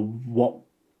don't know what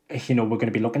we're going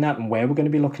to be looking at and where we're going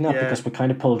to be looking at, because we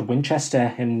kind of pulled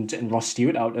Winchester and Ross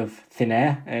Stewart out of thin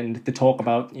air, and they talk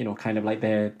about kind of like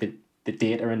the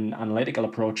data and analytical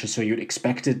approaches. So you'd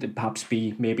expect it to perhaps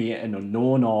be maybe an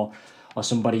unknown or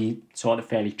somebody sort of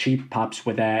fairly cheap, perhaps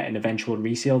with an eventual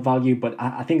resale value. But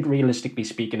I think realistically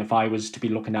speaking, if I was to be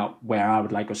looking at where I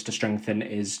would like us to strengthen,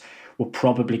 is we're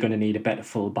probably going to need a better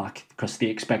fullback, because the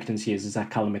expectancy is that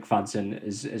Callum McFadzean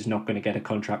is not going to get a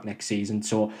contract next season.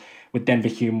 So with Denver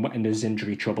Hume and his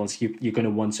injury troubles, you're going to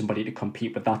want somebody to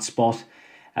compete with that spot.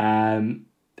 And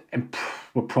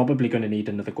we're probably going to need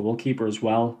another goalkeeper as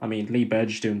well. I mean, Lee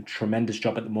Burge is doing a tremendous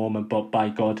job at the moment, but by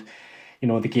God,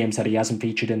 the games that he hasn't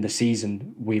featured in the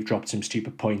season, we've dropped some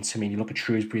stupid points. I mean, you look at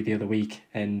Shrewsbury the other week,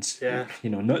 and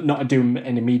not to do him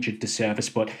an immediate disservice,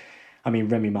 but I mean,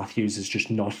 Remy Matthews is just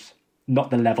not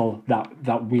the level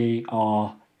that we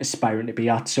are aspiring to be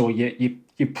at. So you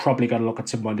probably got to look at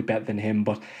someone better than him.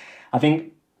 But I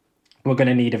think we're going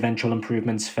to need eventual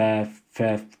improvements for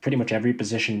pretty much every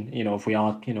position, if we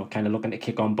are, kind of looking to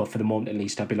kick on. But for the moment, at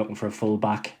least, I'd be looking for a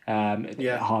full-back,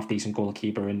 a half-decent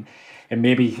goalkeeper, and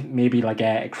maybe like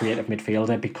a creative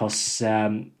midfielder, because,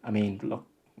 look,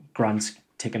 Grant's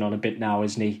taking on a bit now,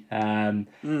 isn't he? And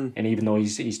even though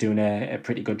he's doing a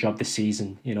pretty good job this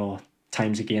season,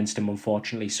 time's against him,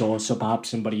 unfortunately. So perhaps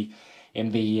somebody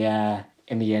in the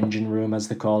engine room, as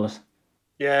they call it.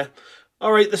 Yeah.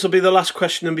 All right, this will be the last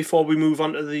question, and before we move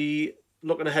on to the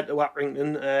looking ahead to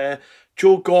Accrington,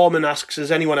 Joe Gorman asks,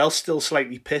 is anyone else still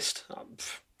slightly pissed?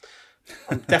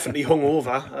 I'm definitely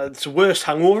hungover. It's the worst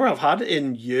hangover I've had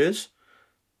in years.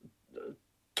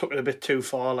 Took it a bit too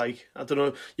far. Like, I don't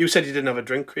know. You said you didn't have a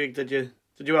drink, Craig. Did you?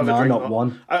 Did you have a drink? No, not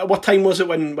one. What time was it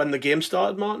when the game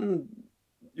started, Martin?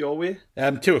 Your way?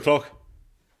 2:00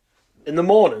 in the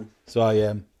morning. So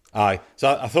I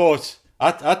thought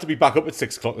I had to be back up at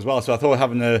 6:00 as well. So I thought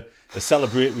having a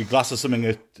celebratory glass of something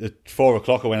at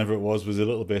 4:00 or whenever it was a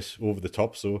little bit over the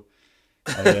top. So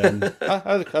I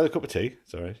had a cup of tea.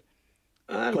 It's all right.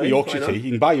 A cup of Yorkshire tea.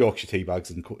 You can buy Yorkshire tea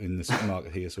bags in the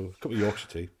supermarket here. So a cup of Yorkshire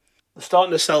tea. They're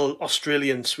starting to sell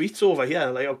Australian sweets over here.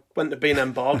 Like, I went to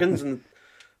B&M Bargains and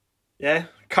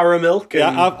caramel and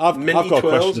I've mini got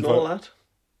twirls and all that.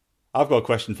 I've got a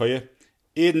question for you.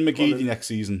 Aidan McGeady next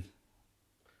season.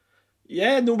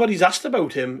 Yeah, nobody's asked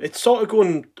about him. It's sort of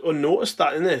going unnoticed,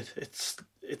 that, isn't it?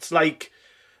 It's like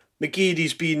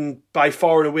McGeady's been by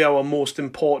far and away our most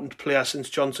important player since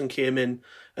Johnson came in,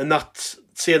 and that's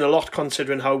saying a lot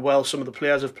considering how well some of the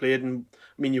players have played. And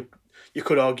I mean, you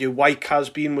could argue White has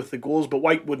been with the goals, but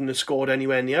White wouldn't have scored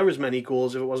anywhere near as many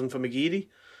goals if it wasn't for McGeady.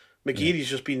 McGeady's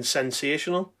just been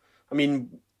sensational. I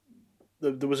mean,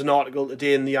 there was an article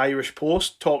today in the Irish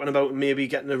Post talking about maybe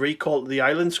getting a recall to the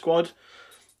Ireland squad.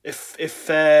 If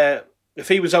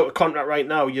he was out of contract right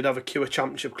now, you'd have a queue of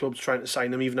Championship clubs trying to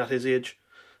sign him, even at his age.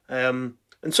 And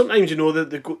sometimes,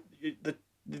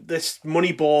 this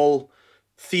Moneyball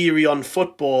theory on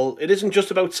football, it isn't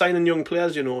just about signing young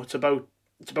players. It's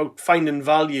about finding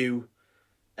value,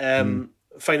 and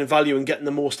getting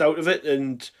the most out of it.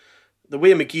 And the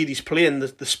way McGeady's playing,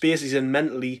 the space he's in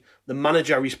mentally, the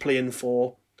manager he's playing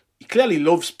for, he clearly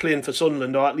loves playing for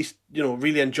Sunderland, or at least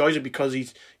really enjoys it, because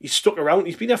he's stuck around.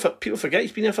 He's been there for, people forget,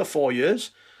 he's been there for 4 years.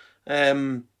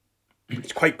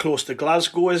 He's quite close to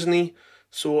Glasgow, isn't he?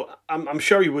 So I'm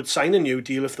sure he would sign a new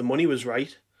deal if the money was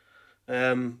right.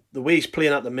 The way he's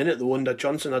playing at the minute, though, under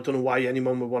Johnson, I don't know why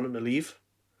anyone would want him to leave.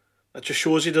 That just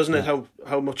shows you, doesn't it,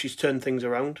 how much he's turned things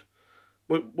around.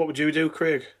 What would you do,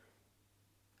 Craig?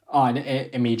 Oh, and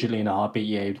immediately in a heartbeat,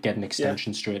 you'd get an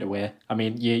extension straight away. I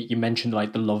mean, you mentioned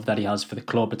like the love that he has for the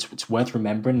club. It's worth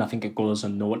remembering. I think it goes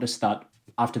unnoticed that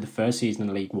after the first season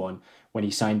in League One, when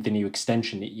he signed the new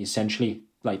extension, he essentially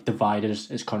like divided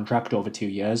his contract over 2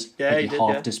 years. Yeah, he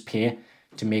halved his pay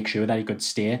to make sure that he could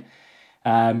stay.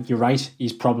 You're right.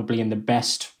 He's probably in the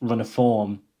best run of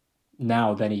form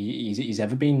now than he's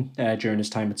ever been during his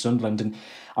time at Sunderland. And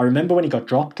I remember when he got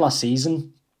dropped last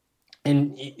season.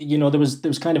 And there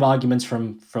was kind of arguments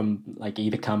from like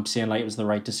either camp saying like it was the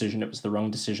right decision, it was the wrong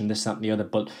decision, this, that, and the other.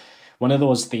 But one of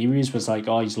those theories was like,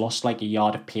 oh, he's lost like a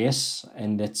yard of pace,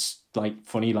 and it's like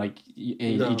funny, like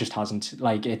he just hasn't.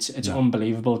 Like it's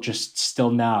unbelievable. Just still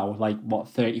now, like what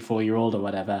 34-year-old or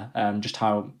whatever, just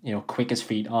how quick his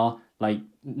feet are. like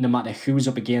no matter who's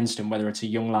up against him, whether it's a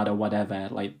young lad or whatever,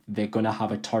 like they're gonna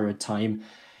have a torrid time.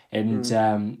 And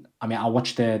I mean, I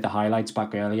watched the highlights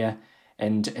back earlier,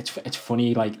 and it's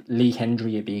funny. Like Lee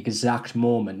Hendry at the exact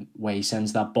moment where he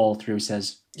sends that ball through,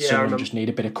 says someone just need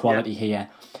a bit of quality here,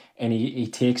 and he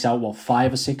takes out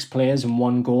 5 or 6 players in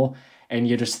one go, and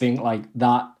you just think like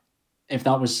that. If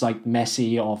that was like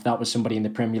Messi or if that was somebody in the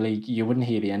Premier League, you wouldn't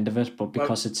hear the end of it. But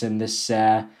because it's in this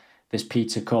this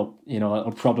Pizza Cup, you know,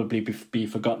 it'll probably be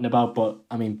forgotten about. But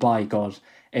I mean, by God,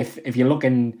 if you're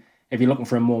looking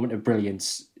for a moment of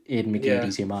brilliance, Aidan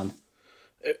McGeady's your man.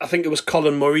 I think it was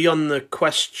Colin Murray on the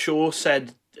Quest show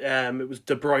said it was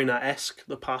De Bruyne-esque,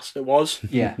 the pass. It was.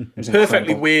 Yeah. It was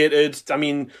perfectly incredible. weighted. I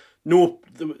mean,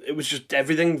 it was just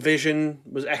everything. Vision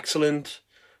was excellent.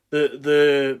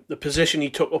 The position he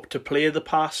took up to play the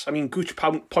pass. I mean, Gooch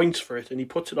points for it and he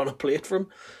puts it on a plate for him.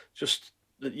 Just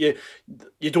you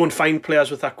don't find players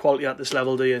with that quality at this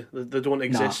level, do you? They don't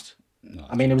exist. No.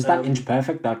 I mean, it was that inch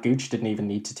perfect that Gooch didn't even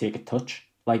need to take a touch.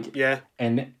 Like, yeah.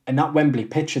 And that Wembley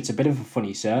pitch, it's a bit of a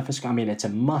funny surface. I mean, it's a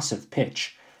massive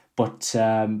pitch, but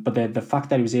the fact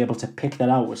that he was able to pick that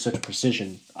out with such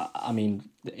precision, I mean,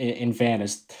 in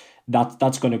fairness,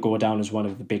 that's going to go down as one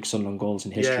of the big Sunderland goals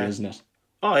in history, isn't it?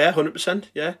 Oh yeah, 100%.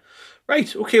 Yeah,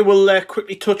 right. Okay, we'll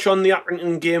quickly touch on the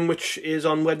Accrington game, which is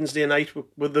on Wednesday night.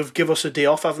 They've give us a day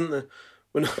off, haven't they?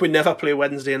 We never play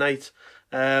Wednesday night,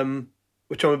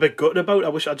 which I'm a bit gutted about.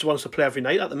 I just want us to play every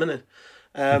night at the minute.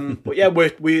 But yeah,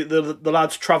 the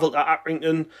lads travel to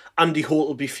Accrington. Andy Holt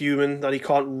will be fuming that he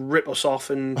can't rip us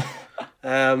off and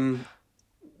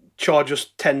charge us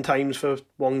 10 times for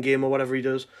one game or whatever he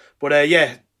does. But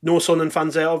yeah. No Sunderland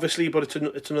fans there, obviously, but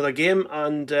it's another game,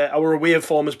 and our away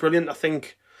form is brilliant. I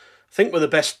think we're the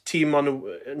best team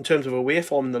in terms of away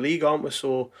form in the league, aren't we?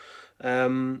 So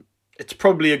it's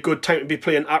probably a good time to be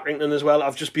playing Accrington as well.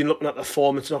 I've just been looking at the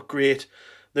form; it's not great.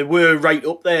 They were right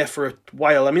up there for a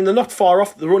while. I mean, they're not far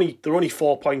off. They're only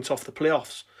 4 points off the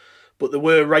playoffs, but they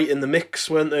were right in the mix,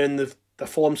 weren't they? And the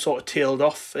form sort of tailed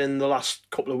off in the last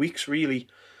couple of weeks, really.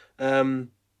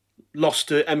 Lost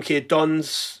to MK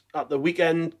Dons at the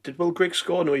weekend. Did Will Grigg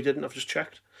score? No, he didn't. I've just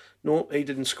checked. No, he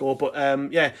didn't score. But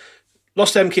yeah,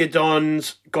 lost to MK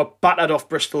Dons. Got battered off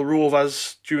Bristol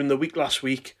Rovers during the week last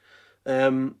week.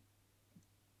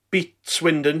 Beat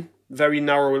Swindon very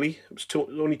narrowly. It was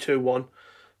only 2-1.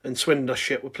 And Swindon are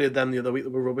shit. We played them the other week. They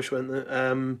were rubbish, weren't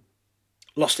they?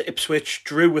 Lost to Ipswich.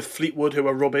 Drew with Fleetwood, who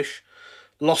are rubbish.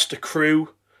 Lost to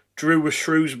Crewe. Drew with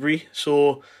Shrewsbury.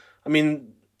 So, I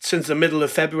mean, since the middle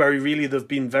of February, really, they've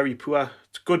been very poor.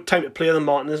 It's a good time to play them,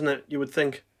 Martin, isn't it? You would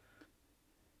think.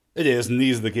 It is, and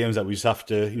these are the games that we just have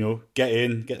to, get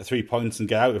in, get the 3 points and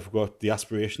get out if we've got the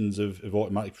aspirations of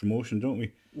automatic promotion, don't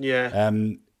we? Yeah.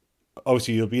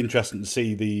 Obviously, it'll be interesting to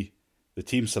see the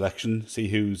team selection, see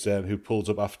who pulls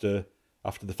up after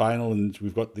the final, and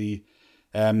we've got the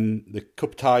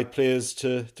cup tied players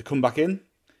to come back in.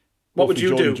 What would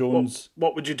you do? Jones.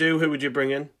 What would you do? Who would you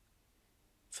bring in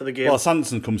for the game? Well,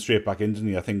 Sanderson comes straight back in, didn't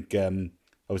he? I think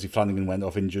obviously Flanagan went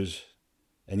off injured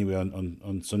anyway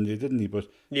on Sunday, didn't he? But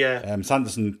yeah,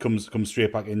 Sanderson comes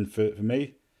straight back in for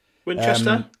me.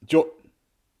 Winchester,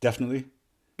 definitely.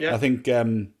 Yeah, I think.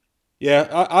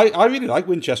 I really like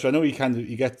Winchester. I know he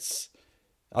gets.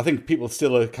 I think people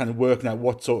still are kind of working out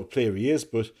what sort of player he is,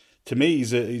 but to me,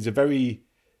 he's a very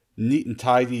neat and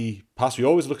tidy passer. He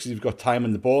always looks as if he's got time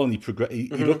on the ball, and he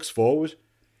looks forward.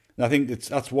 And I think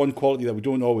that's one quality that we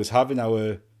don't always have in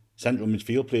our central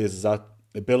midfield players, is that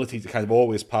ability to kind of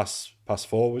always pass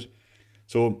forward.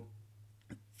 So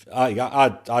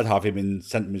I'd have him in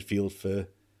central midfield for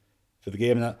the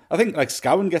game. And I think like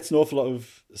Scowen gets an awful lot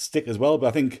of stick as well, but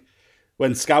I think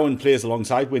when Scowen plays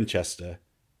alongside Winchester,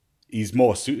 he's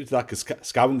more suited to that, because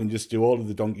Scowen can just do all of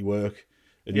the donkey work,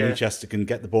 and Winchester can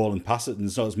get the ball and pass it, and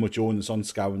there's not as much onus on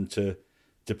Scowen to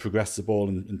progress the ball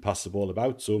and pass the ball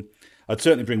about. So I'd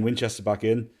certainly bring Winchester back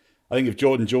in. I think if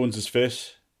Jordan Jones is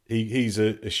fit, he's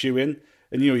a shoe-in.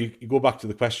 And you go back to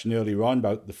the question earlier on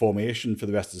about the formation for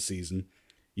the rest of the season.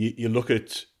 You look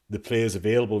at the players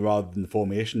available rather than the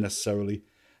formation necessarily.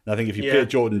 And I think if you play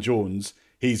Jordan Jones,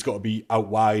 he's got to be out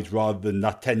wide rather than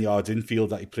that 10 yards infield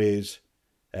that he played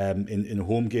in a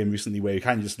home game recently, where he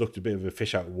kind of just looked a bit of a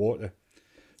fish out of water.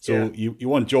 So you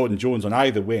want Jordan Jones on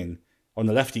either wing. On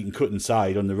the left, he can cut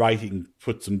inside. On the right, he can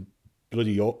put some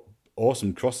bloody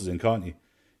awesome crosses in, can't he?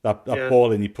 That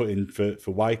ball in he put in for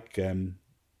Wyke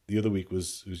the other week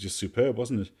was just superb,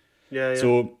 wasn't it? Yeah.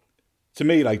 So to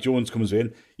me, like, Jones comes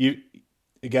in. You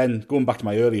again, going back to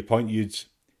my earlier point,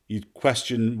 you'd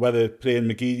question whether playing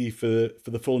McGeady for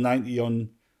the full 90 on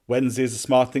Wednesday is a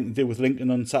smart thing to do with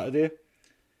Lincoln on Saturday.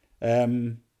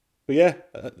 But yeah,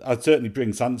 I'd certainly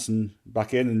bring Sanson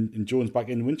back in and Jones back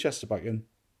in, Winchester back in.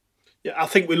 Yeah, I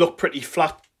think we looked pretty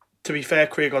flat, to be fair,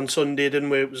 Craig, on Sunday, didn't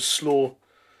we? It was slow.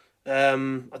 I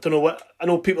don't know what. I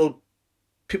know people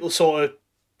sort of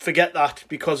forget that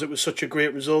because it was such a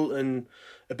great result and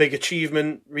a big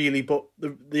achievement, really. But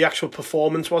the actual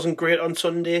performance wasn't great on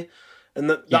Sunday, and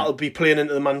that'll be playing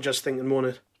into the managers thinking, won't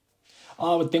it?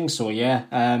 I would think so, yeah.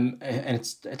 And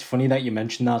it's funny that you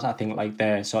mentioned that. I think like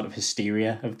the sort of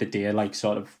hysteria of the day, like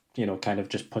sort of, you know, kind of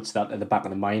just puts that at the back of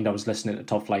the mind. I was listening to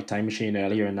Top Flight Time Machine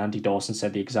earlier, and Andy Dawson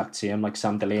said the exact same. Like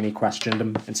Sam Delaney questioned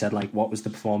him and said like, what was the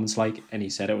performance like? And he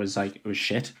said it was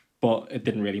shit, but it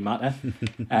didn't really matter.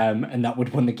 And that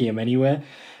would win the game anyway.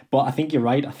 But I think you're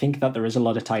right. I think that there is a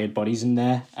lot of tired bodies in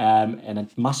there, and a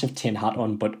massive tin hat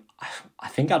on. But I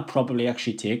think I'd probably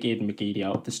actually take Aidan McGeady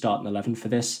out of the starting 11 for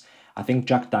this. I think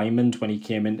Jack Diamond, when he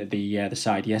came into the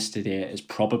side yesterday, has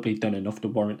probably done enough to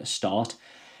warrant a start,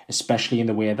 especially in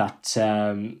the way that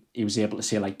he was able to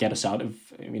say like get us out of,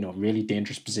 you know, really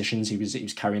dangerous positions. He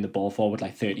was carrying the ball forward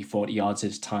like 30, 40 yards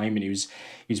at a time, and he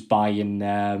was buying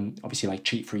obviously like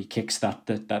cheap free kicks that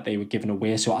they were giving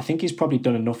away. So I think he's probably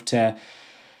done enough to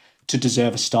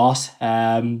deserve a start.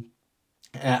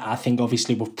 I think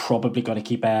obviously we've probably got to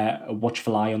keep a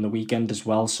watchful eye on the weekend as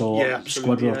well. So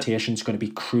squad rotation is going to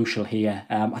be crucial here.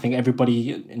 I think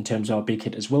everybody in terms of our big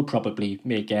hitters will probably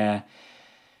make an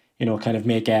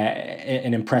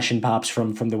impression perhaps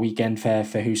from the weekend for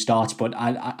who starts. But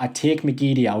I take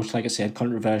McGeady out. Like I said,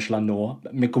 controversial, I know.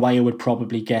 Maguire would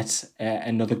probably get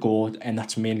another go, and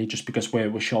that's mainly just because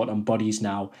we're short on bodies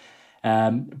now.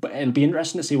 But it'll be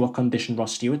interesting to see what condition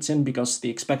Ross Stewart's in, because the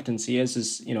expectancy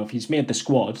is you know, if he's made the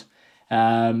squad,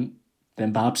 then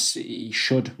perhaps he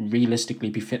should realistically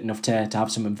be fit enough to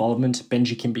have some involvement.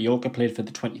 Benji Kimbayoko played for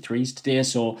the 23s today,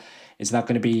 so is that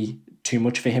going to be too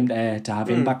much for him to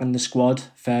have him back in the squad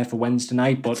for Wednesday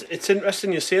night? But it's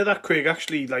interesting you say that, Craig.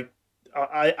 Actually, like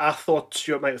I thought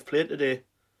Stewart might have played today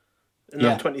in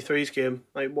that 23s game.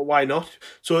 Like, well, why not?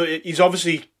 So he's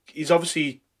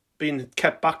obviously been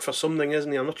kept back for something,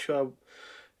 isn't he? I'm not sure.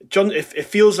 John, it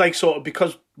feels like sort of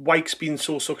because Wyke's been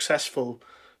so successful,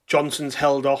 Johnson's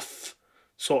held off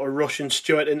sort of rushing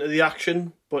Stewart into the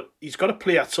action, but he's got to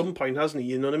play at some point, hasn't he?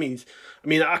 You know what I mean?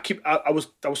 I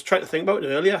was trying to think about it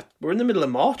earlier. We're in the middle of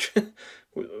March.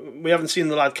 We haven't seen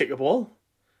the lad kick a ball.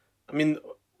 I mean,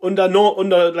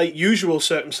 under like usual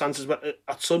circumstances, but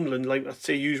at Sunderland, like I'd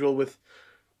say usual with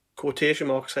quotation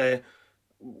marks here,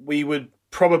 we would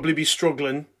probably be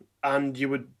struggling. And you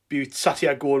would be sat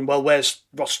here going, well, where's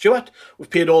Ross Stewart?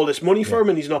 We've paid all this money for him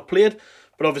and he's not played.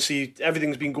 But obviously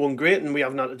everything's been going great and we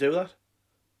haven't had to do that.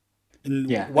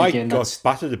 And White got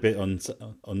battered a bit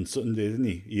on Sunday, didn't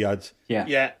he? He had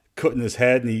cutting his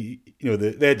head, and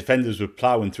their defenders were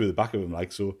ploughing through the back of him.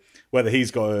 Like, so whether he's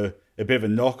got a bit of a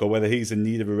knock or whether he's in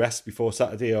need of a rest before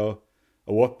Saturday or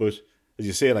what. But as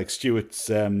you say, like Stewart's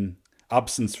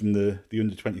absence from the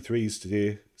under 23s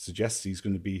today suggests he's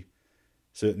going to be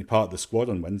certainly part of the squad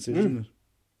on Wednesday, isn't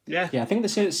it? Yeah, I think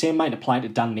the same might apply to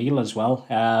Dan Neil as well.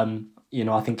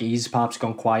 I think he's perhaps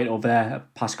gone quiet over the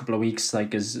past couple of weeks.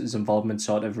 Like his involvement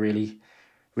sort of really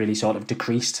sort of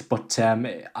decreased. But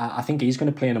I think he's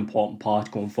going to play an important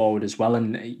part going forward as well.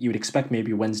 And you would expect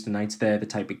maybe Wednesday night's the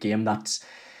type of game that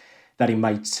he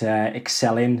might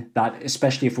excel in. That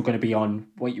especially if we're going to be on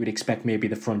what you would expect maybe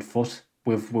the front foot.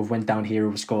 We've went down here.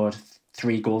 We've scored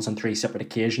 3 goals on 3 separate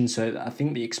occasions. So I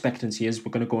think the expectancy is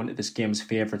we're going to go into this game as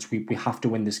favourites. We have to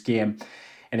win this game.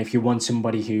 And if you want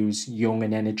somebody who's young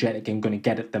and energetic and going to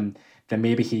get at them, then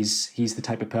maybe he's the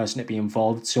type of person to be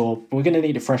involved. So we're going to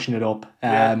need to freshen it up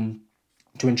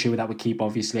to ensure that we keep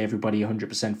obviously everybody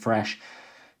 100% fresh.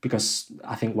 Because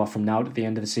I think from now to the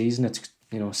end of the season, it's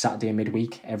Saturday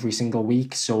midweek every single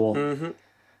week. So a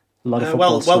lot of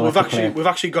football. We've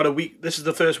actually got a week. This is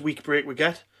the first week break we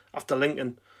get after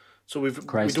Lincoln. So we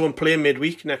don't play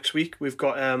midweek next week. We've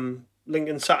got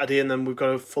Lincoln Saturday, and then we've got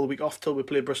a full week off till we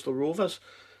play Bristol Rovers,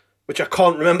 which I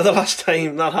can't remember the last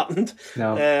time that happened.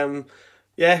 No.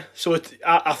 So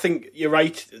I think you're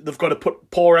right. They've got to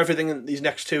pour everything in these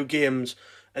next 2 games,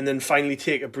 and then finally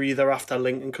take a breather after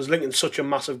Lincoln, because Lincoln's such a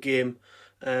massive game.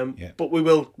 But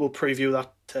we'll preview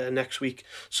that next week.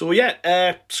 So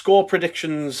score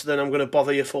predictions. Then I'm going to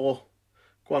bother you for.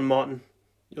 Go on, Martin.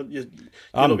 You're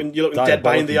looking dead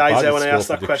behind the eyes there when I asked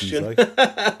that question.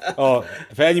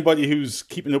 For anybody who's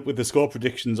keeping up with the score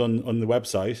predictions on the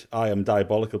website, I am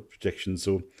Diabolical Predictions,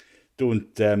 so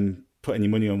don't put any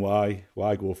money on what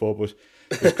I go for. But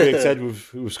as Craig said,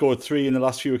 we've scored 3 in the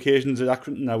last few occasions at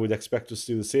Accrington. I would expect us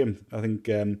to do the same. I think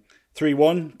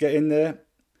 3-1, get in there.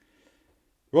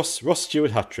 Ross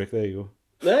Stewart hat-trick, there you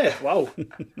Yeah, wow.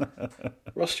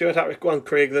 Ross Stewart hat-trick. Go on,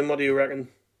 Craig, then what do you reckon?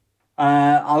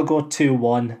 I'll go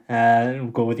 2-1.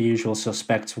 We'll go with the usual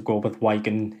suspects. We'll go with Wyke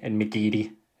and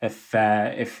McGeady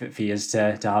if he is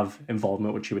to have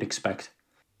involvement, which you would expect.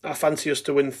 I fancy us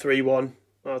to win 3-1.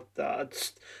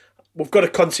 We've got to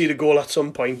concede a goal at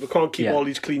some point. We can't keep all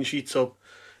these clean sheets up.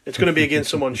 It's going to be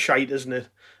against someone shite, isn't it?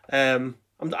 Do you know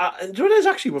what it is,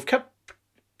 actually? We've kept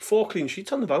 4 clean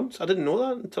sheets on the bounce. I didn't know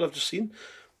that until I've just seen.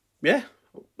 Yeah,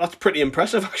 that's pretty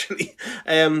impressive, actually.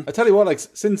 I tell you what, like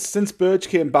since Burge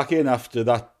came back in after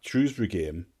that Shrewsbury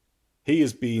game, he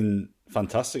has been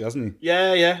fantastic, hasn't he?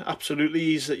 Yeah, absolutely.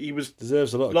 He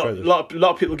deserves a lot of credit. A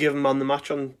lot of people give him man the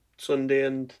match on Sunday,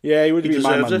 and he would be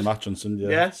man the match on Sunday.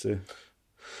 Yeah.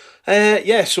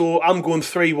 So I'm going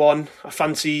 3-1. I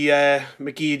fancy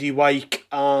McGeady, Wyke,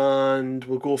 and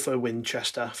we'll go for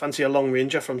Winchester. I fancy a long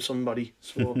ranger from somebody.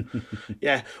 So,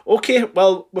 yeah. Okay,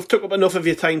 well, we've took up enough of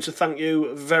your time, so thank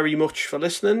you very much for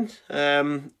listening.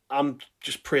 I'm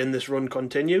just praying this run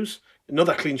continues.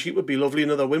 Another clean sheet would be lovely.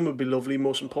 Another win would be lovely,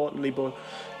 most importantly. But,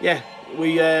 yeah,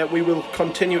 we will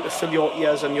continue to fill your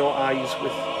ears and your eyes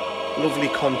with lovely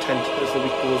content as the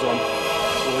week goes on.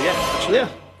 So, yeah, catch you there.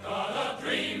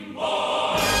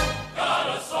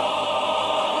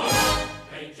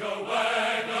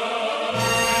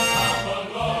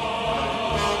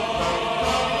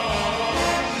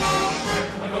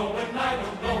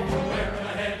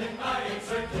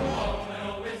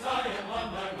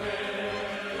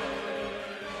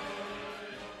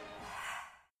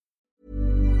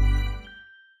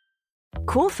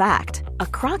 Cool fact, a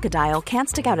crocodile can't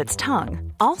stick out its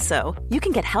tongue. Also, you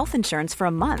can get health insurance for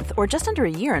a month or just under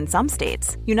a year in some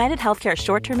states. United Healthcare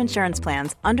short-term insurance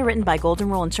plans, underwritten by Golden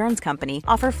Rule Insurance Company,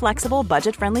 offer flexible,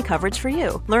 budget-friendly coverage for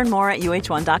you. Learn more at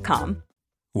uh1.com.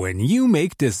 When you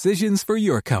make decisions for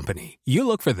your company, you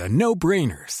look for the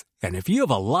no-brainers. And if you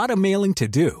have a lot of mailing to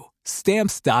do,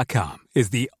 Stamps.com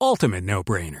is the ultimate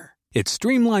no-brainer. It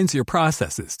streamlines your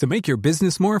processes to make your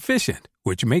business more efficient,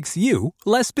 which makes you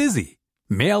less busy.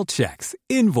 Mail checks,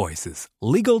 invoices,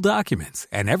 legal documents,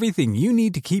 and everything you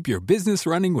need to keep your business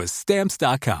running with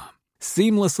Stamps.com.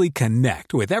 Seamlessly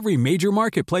connect with every major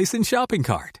marketplace and shopping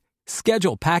cart.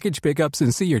 Schedule package pickups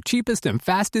and see your cheapest and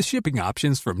fastest shipping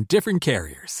options from different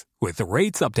carriers. With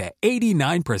rates up to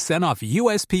 89% off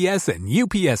USPS and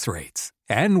UPS rates.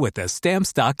 And with the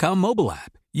Stamps.com mobile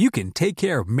app, you can take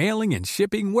care of mailing and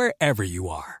shipping wherever you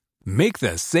are. Make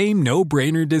the same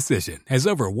no-brainer decision as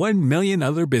over 1 million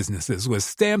other businesses with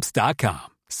Stamps.com.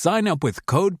 Sign up with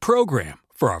code PROGRAM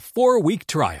for a 4-week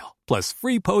trial, plus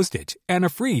free postage and a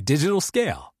free digital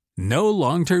scale. No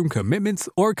long-term commitments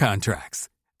or contracts.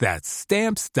 That's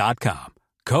Stamps.com.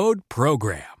 Code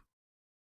PROGRAM.